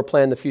know or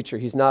plan the future.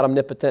 He's not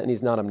omnipotent and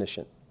he's not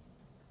omniscient.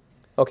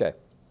 Okay,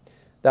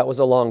 that was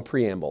a long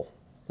preamble.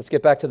 Let's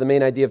get back to the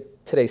main idea of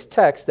today's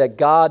text, that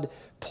God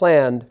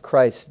planned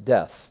Christ's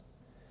death.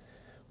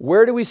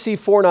 Where do we see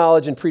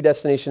foreknowledge and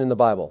predestination in the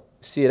Bible?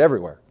 We see it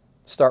everywhere.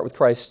 Start with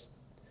Christ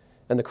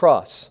and the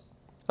cross.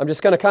 I'm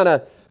just going to kind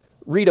of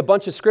read a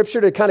bunch of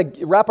scripture to kind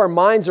of wrap our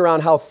minds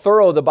around how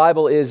thorough the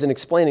Bible is in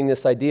explaining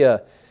this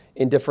idea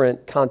in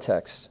different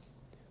contexts.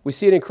 We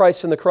see it in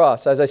Christ and the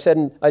cross. As I said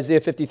in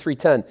Isaiah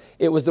 53:10,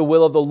 it was the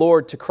will of the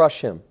Lord to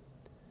crush him.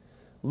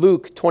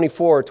 Luke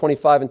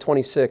 24:25 and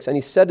 26, and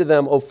he said to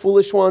them, O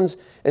foolish ones,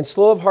 and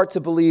slow of heart to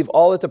believe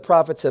all that the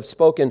prophets have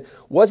spoken,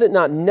 was it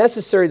not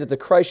necessary that the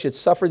Christ should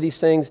suffer these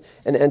things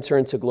and enter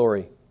into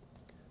glory?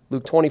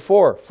 Luke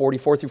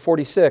 24:44 through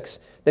 46,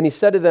 then he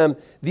said to them,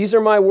 these are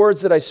my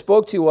words that I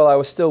spoke to you while I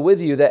was still with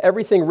you, that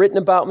everything written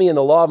about me in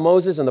the law of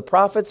Moses and the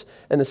prophets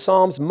and the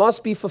Psalms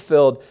must be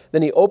fulfilled.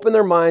 Then he opened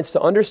their minds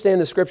to understand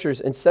the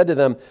scriptures and said to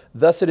them,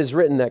 thus it is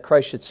written that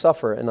Christ should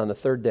suffer and on the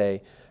third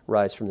day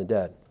rise from the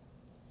dead.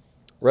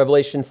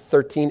 Revelation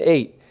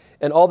 13:8,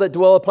 and all that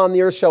dwell upon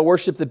the earth shall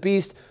worship the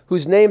beast,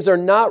 whose names are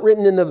not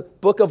written in the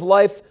book of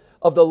life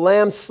of the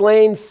Lamb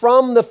slain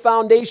from the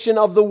foundation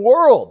of the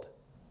world.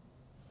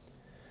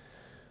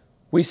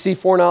 We see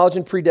foreknowledge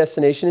and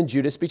predestination in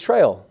Judas'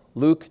 betrayal.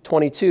 Luke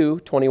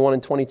 22:21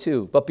 and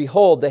 22. But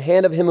behold, the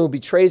hand of him who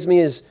betrays me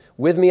is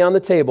with me on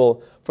the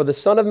table, for the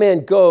Son of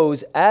Man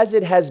goes as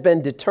it has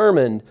been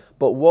determined,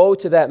 but woe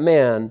to that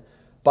man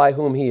by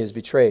whom he is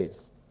betrayed.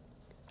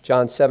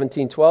 John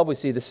 17:12, we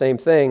see the same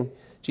thing.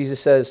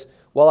 Jesus says,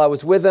 while I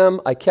was with them,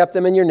 I kept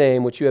them in your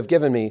name, which you have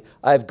given me.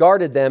 I have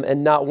guarded them,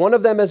 and not one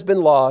of them has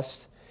been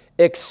lost,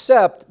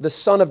 except the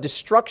son of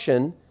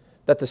destruction,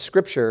 that the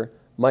scripture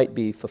might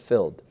be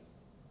fulfilled.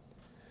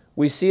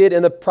 We see it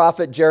in the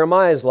prophet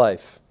Jeremiah's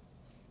life,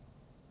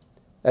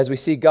 as we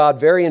see God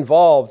very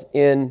involved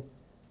in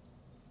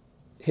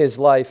his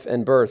life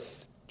and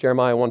birth.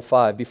 Jeremiah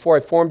 1:5, before I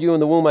formed you in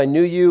the womb, I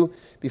knew you.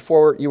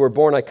 Before you were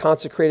born, I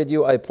consecrated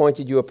you. I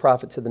appointed you a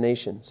prophet to the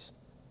nations.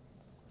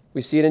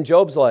 We see it in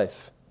Job's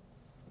life.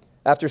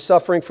 After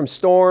suffering from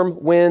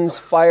storm, winds,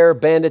 fire,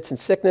 bandits, and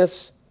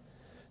sickness,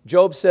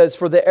 Job says,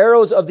 "For the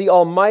arrows of the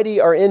Almighty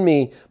are in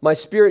me. My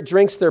spirit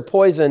drinks their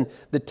poison.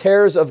 The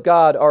terrors of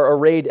God are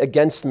arrayed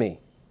against me."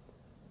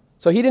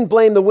 So he didn't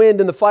blame the wind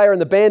and the fire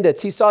and the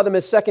bandits. He saw them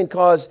as second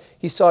cause.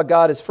 He saw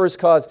God as first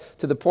cause,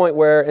 to the point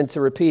where, and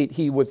to repeat,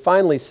 he would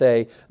finally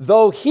say,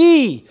 "Though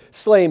he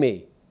slay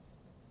me,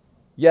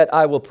 yet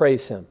I will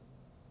praise him."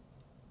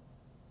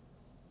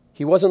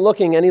 He wasn't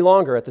looking any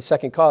longer at the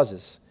second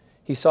causes.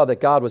 He saw that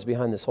God was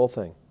behind this whole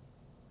thing.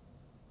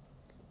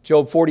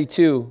 Job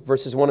 42,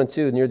 verses 1 and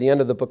 2, near the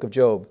end of the book of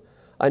Job.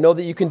 "I know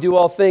that you can do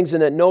all things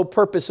and that no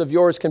purpose of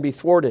yours can be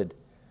thwarted.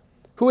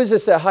 Who is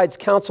this that hides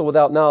counsel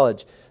without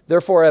knowledge?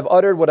 Therefore I have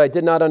uttered what I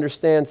did not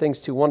understand, things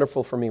too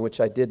wonderful for me,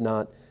 which I did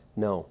not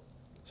know."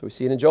 So we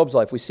see it in Job's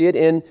life. We see it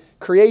in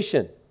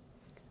creation.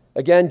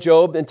 Again,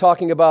 Job, in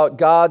talking about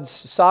God's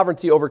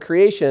sovereignty over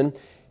creation,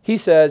 he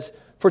says,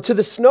 "For to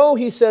the snow,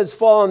 he says,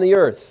 fall on the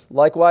earth.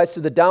 Likewise to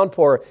the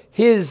downpour,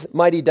 his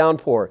mighty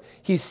downpour.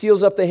 He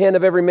seals up the hand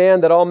of every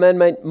man, that all men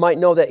might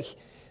know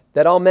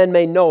that all men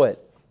may know it.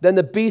 Then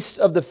the beasts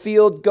of the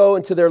field go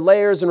into their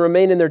lairs and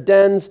remain in their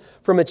dens.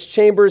 From its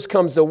chambers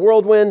comes the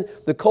whirlwind,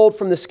 the cold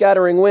from the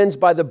scattering winds.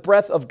 By the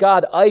breath of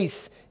God,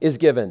 ice is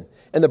given,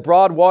 and the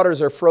broad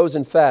waters are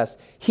frozen fast.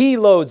 He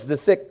loads the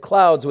thick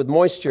clouds with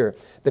moisture.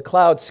 The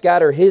clouds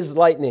scatter his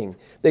lightning.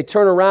 They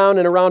turn around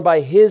and around by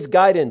his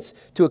guidance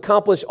to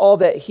accomplish all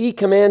that he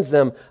commands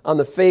them on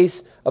the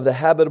face of the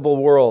habitable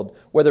world,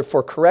 whether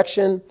for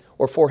correction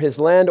or for his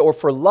land or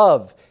for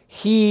love.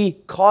 He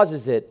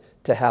causes it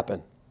to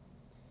happen."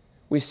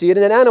 We see it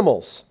in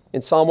animals.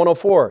 In Psalm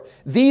 104,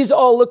 "These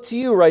all look to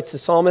you," writes the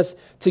psalmist,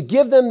 "to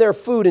give them their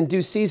food in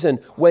due season.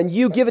 When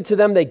you give it to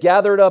them, they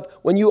gather it up.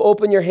 When you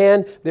open your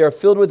hand, they are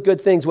filled with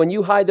good things. When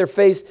you hide their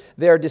face,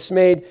 they are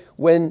dismayed.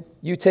 When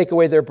you take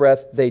away their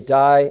breath, they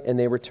die and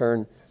they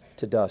return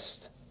to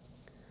dust."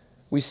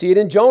 We see it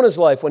in Jonah's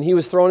life when he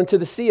was thrown into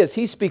the sea, as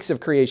he speaks of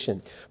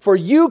creation. "For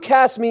you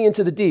cast me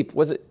into the deep."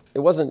 It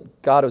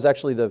wasn't God, it was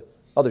actually the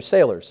other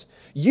sailors.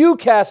 "You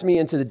cast me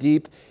into the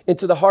deep,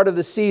 into the heart of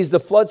the seas. The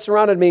flood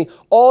surrounded me.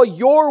 All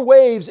your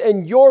waves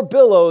and your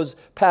billows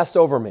passed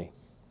over me."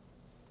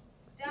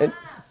 And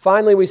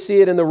finally, we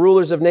see it in the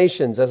rulers of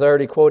nations, as I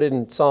already quoted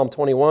in Psalm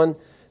 21.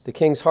 "The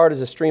king's heart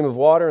is a stream of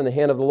water in the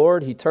hand of the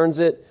Lord. He turns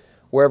it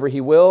wherever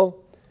he will."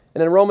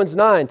 And then Romans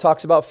 9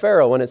 talks about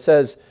Pharaoh when it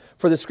says,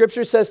 "For the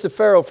scripture says to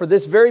Pharaoh, for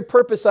this very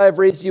purpose I have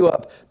raised you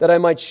up, that I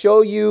might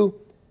show you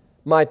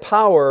my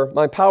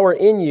power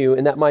in you,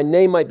 and that my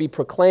name might be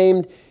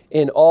proclaimed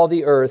in all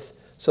the earth.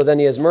 So then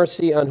he has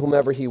mercy on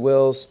whomever he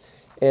wills,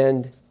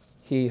 and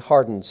he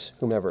hardens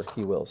whomever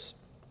he wills."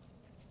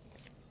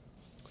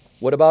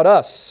 What about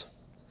us?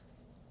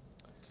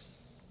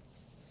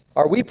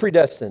 Are we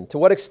predestined? To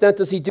what extent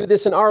does he do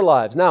this in our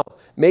lives? Now,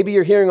 maybe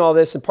you're hearing all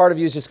this and part of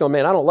you is just going,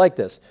 "Man, I don't like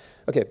this."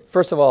 Okay,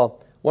 first of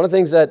all, one of the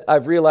things that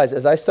I've realized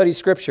as I study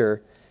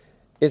Scripture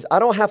is I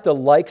don't have to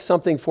like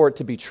something for it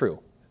to be true.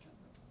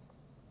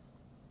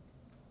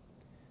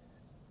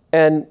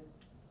 And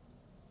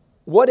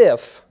what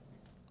if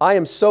I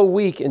am so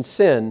weak in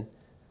sin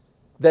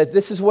that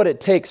this is what it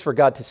takes for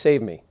God to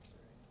save me?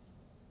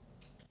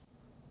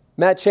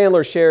 Matt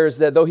Chandler shares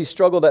that though he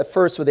struggled at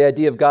first with the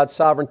idea of God's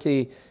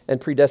sovereignty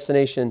and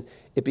predestination,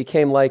 it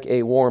became like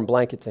a warm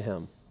blanket to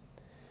him.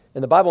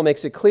 And the Bible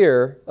makes it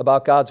clear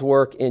about God's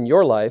work in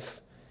your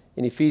life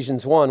in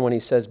Ephesians 1 when he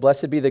says,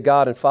 "Blessed be the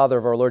God and Father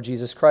of our Lord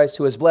Jesus Christ,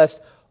 who has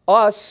blessed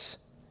us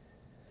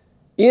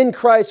in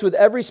Christ with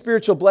every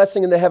spiritual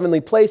blessing in the heavenly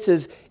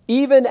places,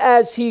 even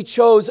as he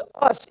chose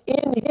us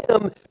in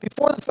him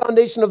before the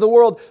foundation of the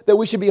world, that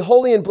we should be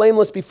holy and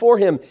blameless before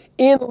him.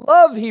 In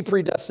love he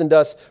predestined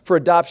us for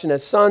adoption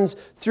as sons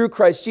through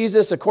Christ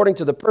Jesus, according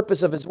to the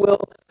purpose of his will,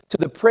 to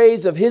the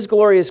praise of his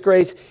glorious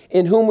grace,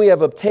 in whom we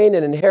have obtained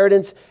an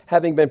inheritance,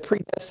 having been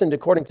predestined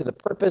according to the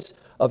purpose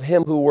of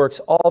him who works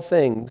all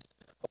things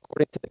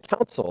according to the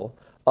counsel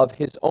of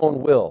his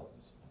own will."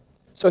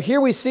 So here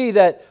we see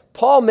that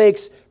Paul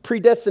makes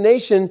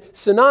predestination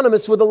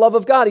synonymous with the love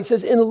of God. He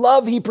says, in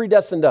love, he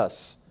predestined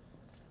us.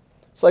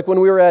 It's like when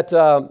we were at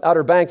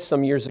Outer Banks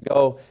some years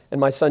ago,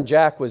 and my son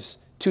Jack was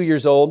 2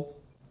 years old,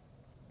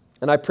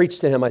 and I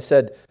preached to him. I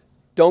said,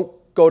 "Don't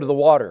go to the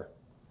water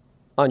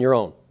on your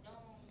own.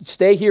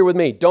 Stay here with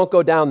me. Don't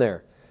go down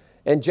there."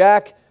 And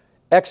Jack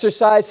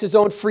exercised his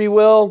own free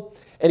will,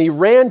 and he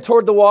ran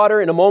toward the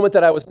water in a moment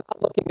that I was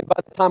not looking. And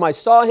by the time I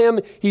saw him,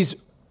 he's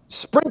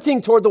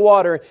sprinting toward the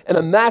water, and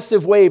a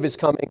massive wave is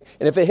coming.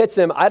 And if it hits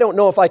him, I don't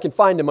know if I can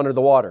find him under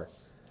the water.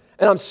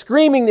 And I'm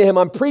screaming to him,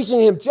 I'm preaching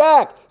to him,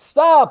 "Jack,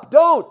 stop,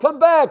 don't, come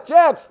back,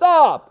 Jack,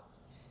 stop."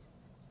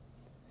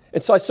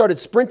 And so I started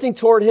sprinting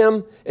toward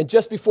him, and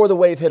just before the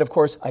wave hit, of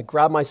course, I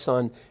grab my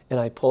son, and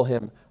I pull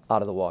him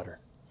out of the water.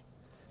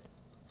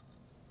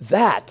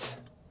 That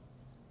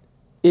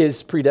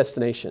is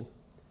predestination.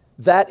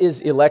 That is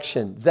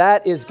election.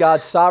 That is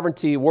God's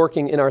sovereignty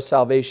working in our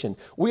salvation.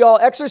 We all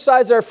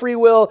exercise our free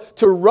will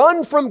to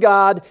run from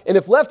God, and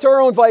if left to our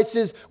own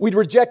vices, we'd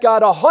reject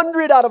God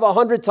 100 out of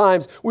 100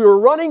 times. We were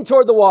running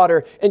toward the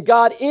water, and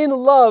God in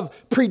love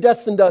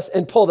predestined us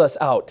and pulled us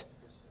out.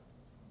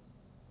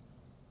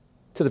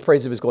 to the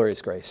praise of his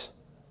glorious grace.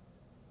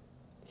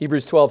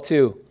 Hebrews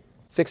 12:2,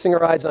 fixing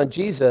our eyes on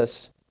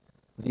Jesus,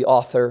 the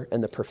author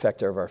and the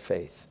perfecter of our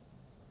faith,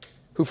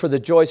 who for the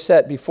joy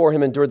set before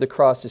him endured the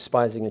cross,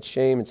 despising its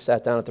shame, and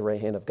sat down at the right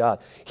hand of God.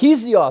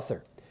 He's the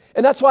author.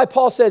 And that's why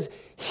Paul says,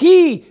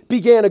 he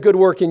began a good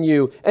work in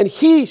you, and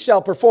he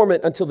shall perform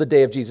it until the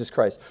day of Jesus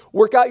Christ.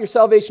 Work out your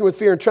salvation with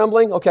fear and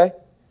trembling, okay?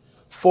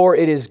 For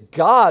it is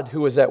God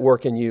who is at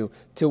work in you,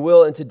 to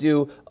will and to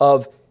do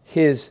of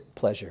his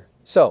pleasure.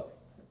 So,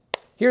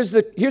 here's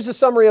the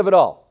summary of it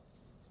all.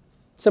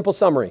 Simple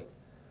summary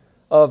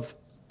of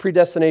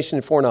predestination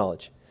and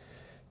foreknowledge.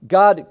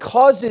 God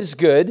causes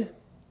good,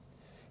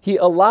 he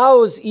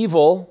allows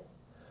evil,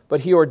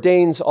 but he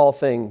ordains all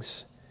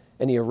things,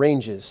 and he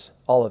arranges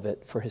all of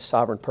it for his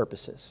sovereign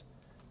purposes.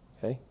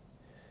 Okay?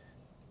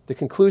 The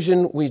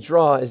conclusion we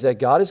draw is that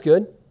God is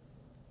good,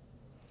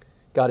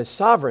 God is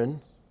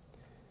sovereign,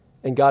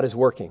 and God is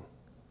working.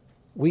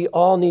 We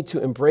all need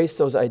to embrace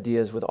those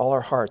ideas with all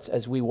our hearts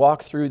as we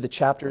walk through the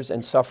chapters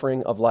and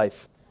suffering of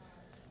life.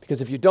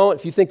 Because if you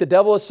think the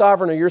devil is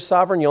sovereign or you're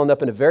sovereign, you'll end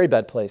up in a very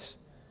bad place.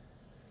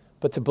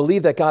 But to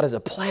believe that God has a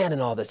plan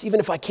in all this, even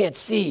if I can't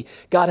see,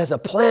 God has a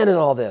plan in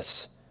all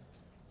this.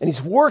 And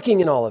he's working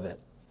in all of it.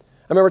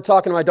 I remember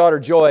talking to my daughter,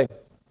 Joy,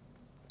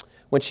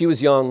 when she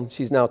was young.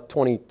 She's now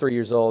 23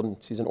 years old, and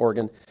she's in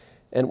Oregon.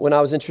 And when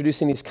I was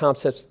introducing these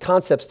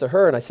concepts to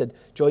her, and I said,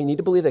 Joy, you need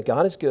to believe that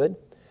God is good,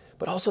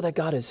 but also that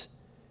God is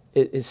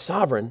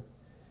sovereign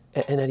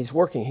and that he's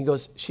working.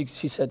 She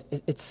said,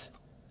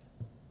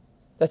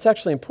 that's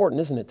actually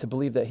important, isn't it, to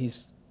believe that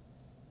he's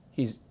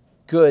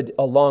good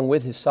along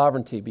with his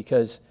sovereignty,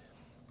 because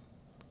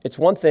it's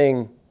one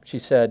thing, she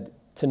said,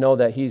 to know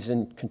that he's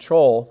in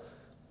control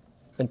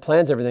and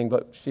plans everything,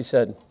 but she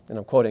said, and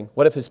I'm quoting,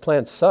 what if his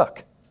plans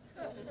suck?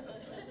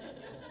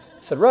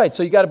 I said, right,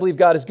 so you got to believe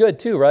God is good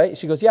too, right?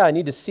 She goes, yeah, I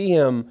need to see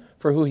him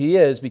for who he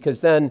is, because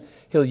then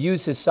he'll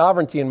use his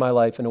sovereignty in my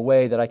life in a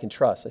way that I can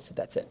trust. I said,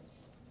 that's it.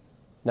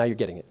 Now you're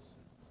getting it.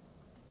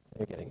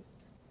 You're getting it.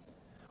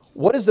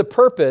 What is the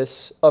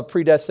purpose of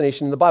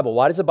predestination in the Bible?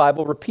 Why does the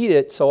Bible repeat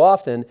it so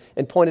often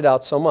and point it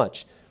out so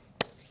much?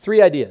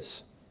 3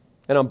 ideas.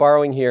 And I'm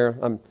borrowing here,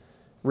 I'm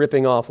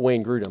ripping off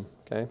Wayne Grudem,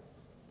 okay?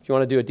 If you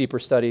want to do a deeper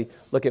study,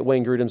 look at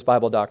Wayne Grudem's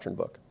Bible Doctrine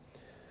book.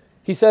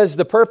 He says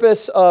the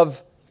purpose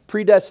of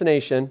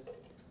predestination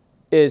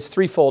is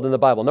threefold in the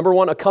Bible. Number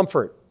 1, a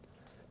comfort.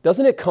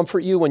 Doesn't it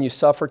comfort you when you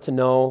suffer to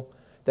know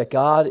that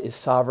God is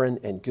sovereign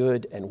and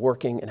good and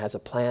working and has a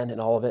plan in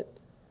all of it?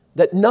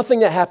 That nothing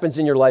that happens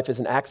in your life is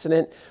an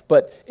accident,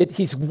 but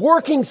he's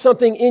working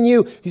something in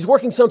you, he's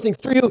working something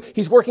through you,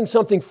 he's working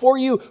something for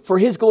you, for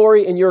his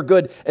glory and your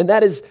good, and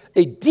that is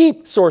a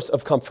deep source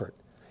of comfort.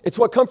 It's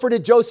what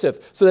comforted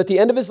Joseph, so that at the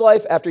end of his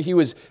life, after he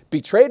was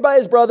betrayed by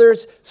his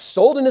brothers,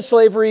 sold into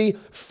slavery,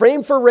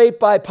 framed for rape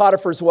by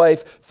Potiphar's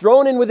wife,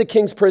 thrown in with the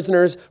king's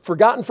prisoners,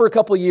 forgotten for a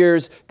couple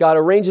years, God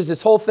arranges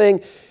this whole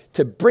thing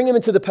to bring him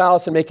into the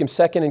palace and make him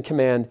second in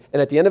command.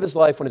 And at the end of his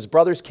life, when his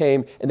brothers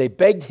came and they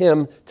begged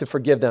him to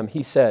forgive them,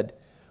 he said,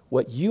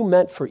 what you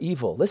meant for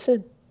evil,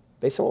 listen,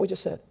 based on what we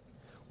just said,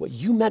 what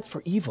you meant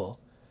for evil,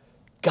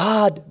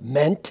 God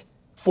meant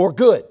for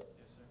good.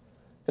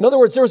 In other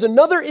words, there was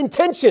another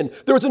intention,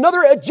 there was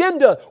another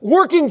agenda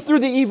working through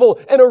the evil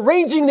and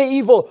arranging the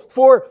evil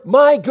for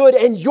my good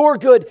and your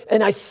good.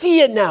 And I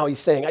see it now, he's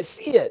saying, I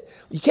see it.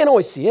 You can't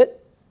always see it.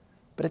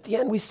 But at the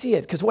end, we see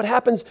it, because what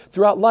happens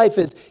throughout life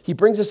is he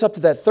brings us up to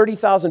that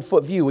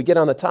 30,000-foot view. We get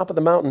on the top of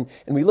the mountain,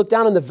 and we look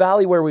down in the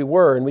valley where we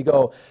were, and we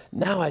go,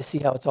 now I see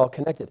how it's all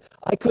connected.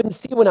 I couldn't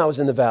see when I was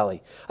in the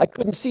valley. I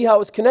couldn't see how it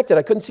was connected.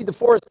 I couldn't see the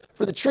forest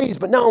for the trees,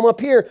 but now I'm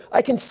up here.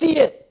 I can see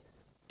it.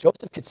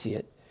 Joseph could see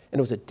it, and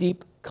it was a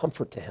deep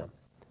comfort to him.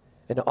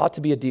 And it ought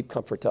to be a deep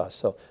comfort to us.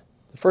 So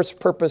the first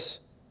purpose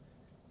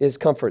is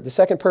comfort. The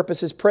second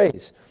purpose is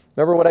praise.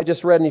 Remember what I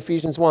just read in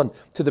Ephesians 1,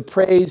 to the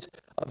praise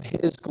of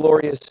his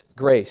glorious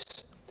grace.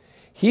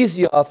 He's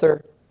the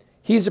author,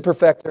 he's the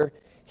perfecter,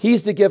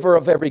 he's the giver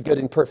of every good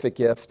and perfect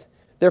gift.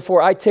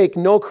 Therefore, I take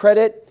no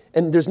credit,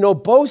 and there's no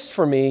boast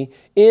for me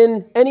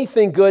in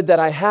anything good that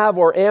I have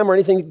or am, or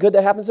anything good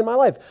that happens in my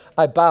life.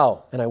 I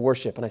bow and I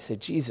worship and I say,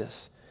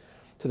 Jesus,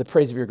 to the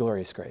praise of your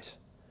glorious grace.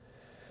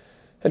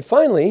 And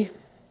finally,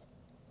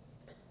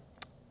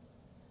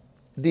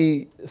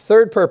 the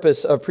third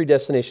purpose of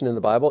predestination in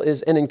the Bible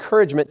is an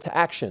encouragement to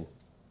action.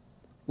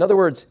 In other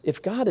words,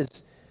 if God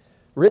has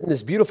written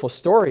this beautiful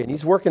story and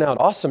he's working out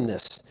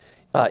awesomeness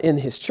in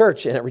his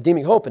church and at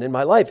Redeeming Hope and in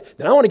my life,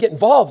 then I want to get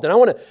involved, and I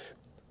want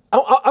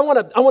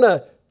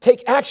to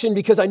take action,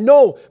 because I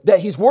know that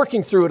he's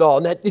working through it all,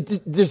 and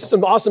that there's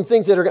some awesome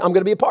things that I'm going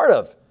to be a part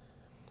of.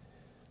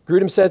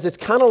 Grudem says it's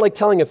kind of like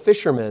telling a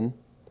fisherman,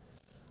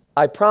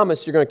 I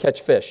promise you're going to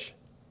catch fish.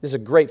 This is a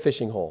great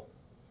fishing hole.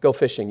 Go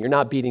fishing. You're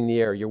not beating the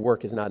air. Your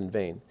work is not in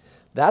vain.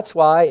 That's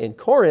why in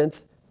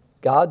Corinth,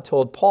 God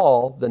told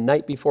Paul the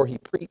night before he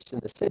preached in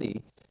the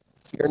city,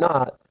 fear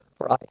not,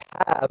 for I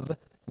have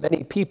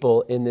many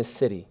people in this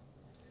city.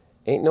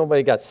 Ain't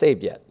nobody got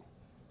saved yet.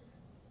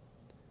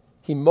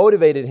 He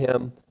motivated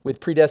him with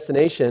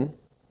predestination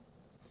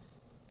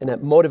and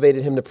that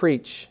motivated him to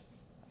preach.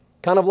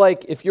 Kind of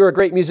like if you're a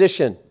great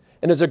musician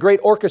and there's a great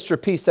orchestra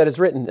piece that is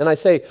written, and I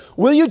say,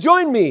 will you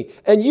join me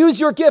and use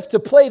your gift to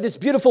play this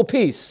beautiful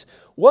piece?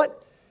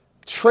 What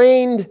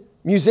trained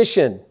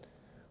musician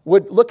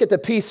would look at the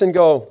piece and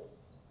go,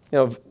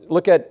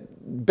 look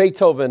at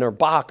Beethoven or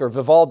Bach or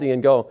Vivaldi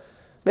and go,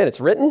 man, it's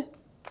written?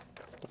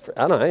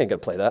 I ain't going to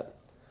play that.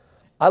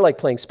 I like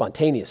playing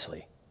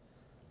spontaneously.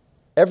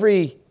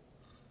 Every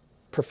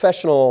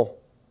professional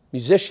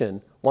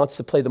musician wants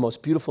to play the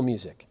most beautiful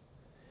music.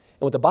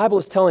 And what the Bible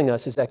is telling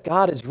us is that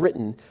God has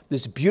written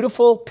this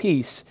beautiful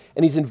piece,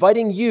 and he's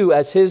inviting you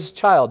as his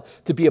child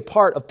to be a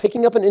part of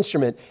picking up an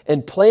instrument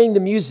and playing the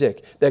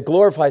music that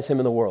glorifies him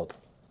in the world.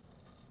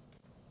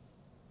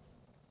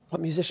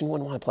 What musician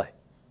wouldn't want to play?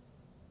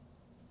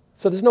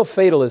 So there's no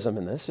fatalism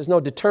in this. There's no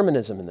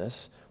determinism in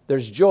this.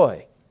 There's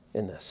joy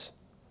in this.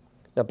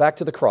 Now back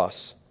to the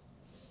cross.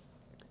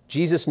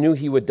 Jesus knew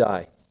he would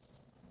die.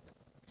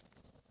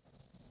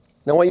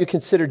 Now I want you to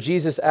consider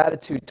Jesus'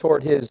 attitude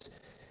toward his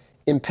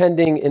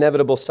impending,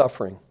 inevitable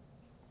suffering.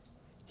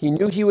 He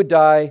knew he would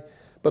die,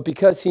 but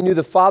because he knew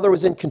the Father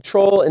was in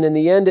control and in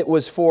the end it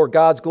was for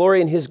God's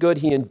glory and his good,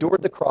 he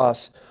endured the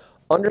cross.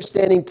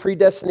 Understanding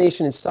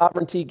predestination and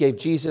sovereignty gave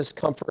Jesus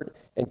comfort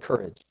and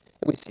courage.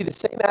 And we see the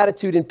same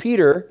attitude in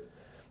Peter.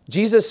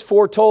 Jesus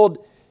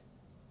foretold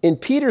in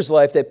Peter's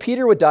life that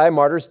Peter would die a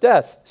martyr's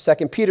death.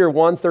 2 Peter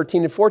 1,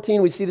 13 and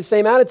 14, we see the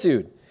same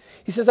attitude.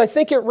 He says, I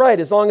think it right,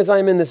 as long as I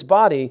am in this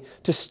body,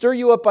 to stir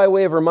you up by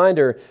way of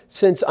reminder,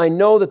 since I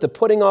know that the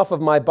putting off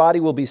of my body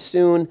will be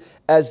soon,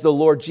 as the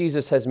Lord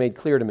Jesus has made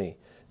clear to me.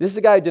 This is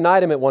the guy who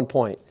denied him at one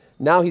point.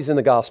 Now he's in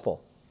the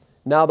gospel.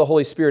 Now the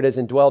Holy Spirit has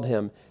indwelled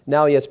him.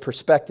 Now he has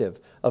perspective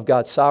of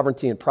God's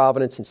sovereignty and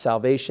providence and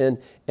salvation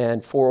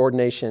and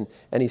foreordination.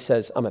 And he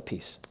says, I'm at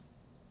peace.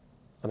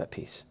 I'm at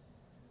peace.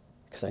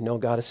 Because I know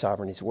God is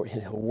sovereign.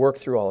 He'll work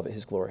through all of it,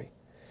 his glory.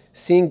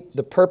 Seeing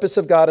the purpose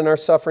of God in our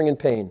suffering and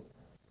pain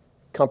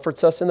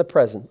comforts us in the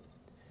present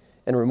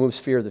and removes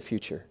fear of the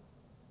future.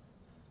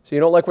 So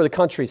you don't like where the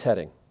country's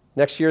heading.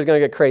 Next year is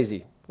going to get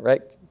crazy,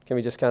 right? Can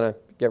we just kind of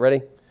get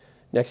ready?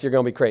 Next year is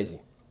going to be crazy.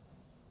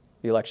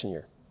 The election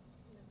year.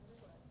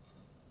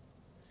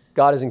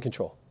 God is in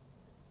control.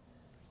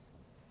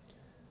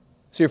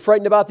 So you're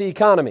frightened about the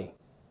economy.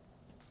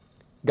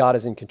 God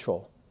is in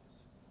control.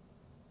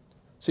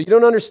 So you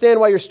don't understand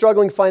why you're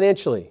struggling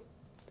financially.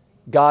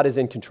 God is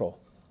in control.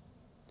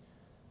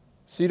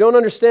 So you don't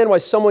understand why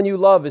someone you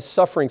love is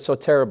suffering so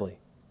terribly.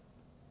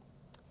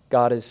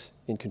 God is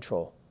in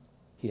control.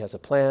 He has a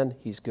plan,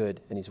 he's good,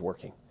 and he's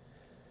working.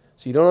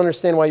 So you don't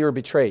understand why you were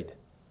betrayed.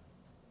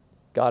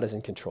 God is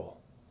in control.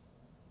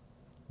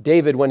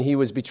 David, when he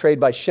was betrayed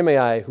by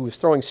Shimei, who was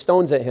throwing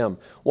stones at him,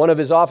 one of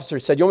his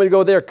officers said, you want me to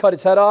go there, cut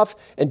his head off?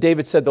 And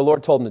David said, the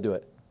Lord told him to do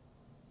it.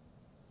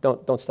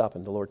 Don't stop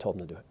him. The Lord told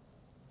him to do it.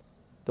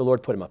 The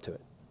Lord put him up to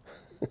it.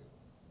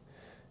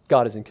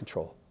 God is in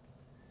control.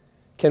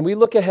 Can we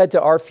look ahead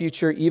to our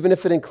future, even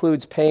if it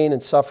includes pain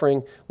and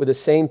suffering, with the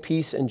same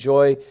peace and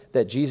joy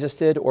that Jesus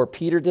did or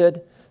Peter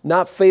did?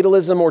 Not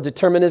fatalism or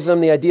determinism,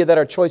 the idea that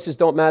our choices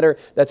don't matter.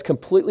 That's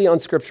completely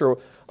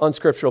unscriptural,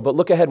 but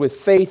look ahead with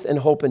faith and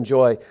hope and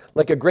joy.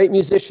 Like a great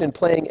musician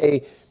playing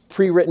a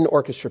pre-written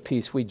orchestra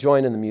piece, we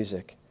join in the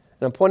music.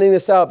 And I'm pointing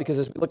this out because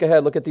as we look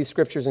ahead, look at these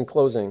scriptures in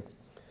closing.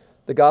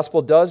 The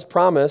gospel does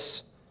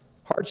promise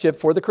hardship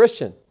for the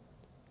Christian.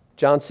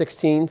 John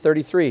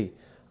 16:33.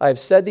 I have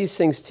said these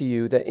things to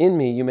you that in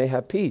me you may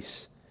have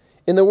peace.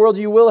 In the world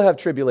you will have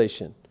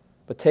tribulation,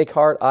 but take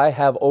heart, I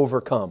have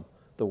overcome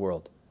the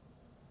world.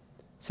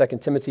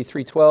 2 Timothy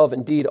 3:12.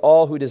 Indeed,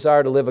 all who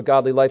desire to live a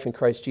godly life in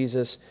Christ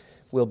Jesus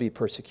will be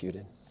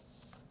persecuted.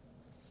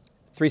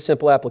 3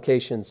 simple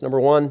applications. Number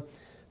 1,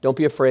 don't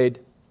be afraid.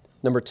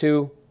 Number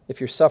 2, if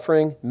you're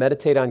suffering,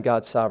 meditate on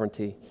God's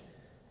sovereignty.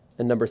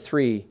 And number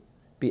 3,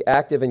 be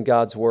active in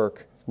God's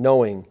work,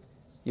 knowing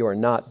you are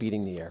not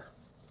beating the air.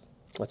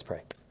 Let's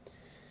pray.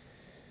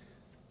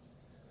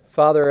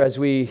 Father, as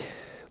we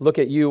look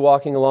at you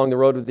walking along the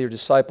road with your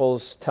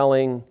disciples,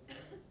 telling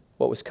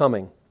what was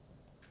coming,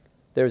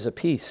 there's a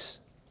peace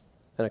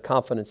and a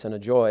confidence and a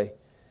joy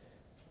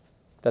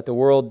that the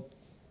world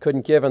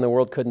couldn't give and the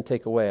world couldn't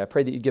take away. I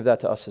pray that you give that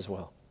to us as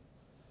well.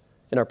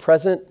 In our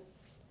present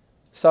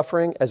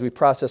suffering, as we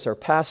process our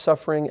past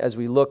suffering, as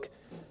we look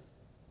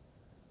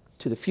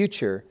to the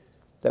future,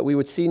 that we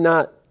would see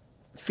not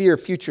fear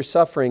future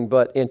suffering,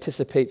 but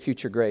anticipate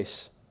future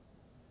grace.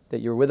 That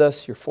you're with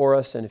us, you're for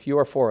us, and if you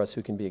are for us,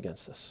 who can be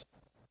against us?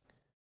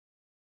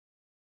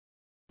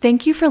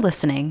 Thank you for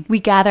listening. We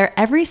gather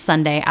every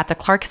Sunday at the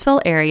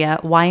Clarksville area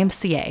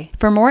YMCA.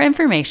 For more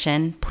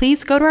information,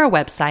 please go to our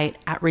website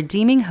at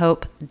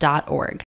redeeminghope.org.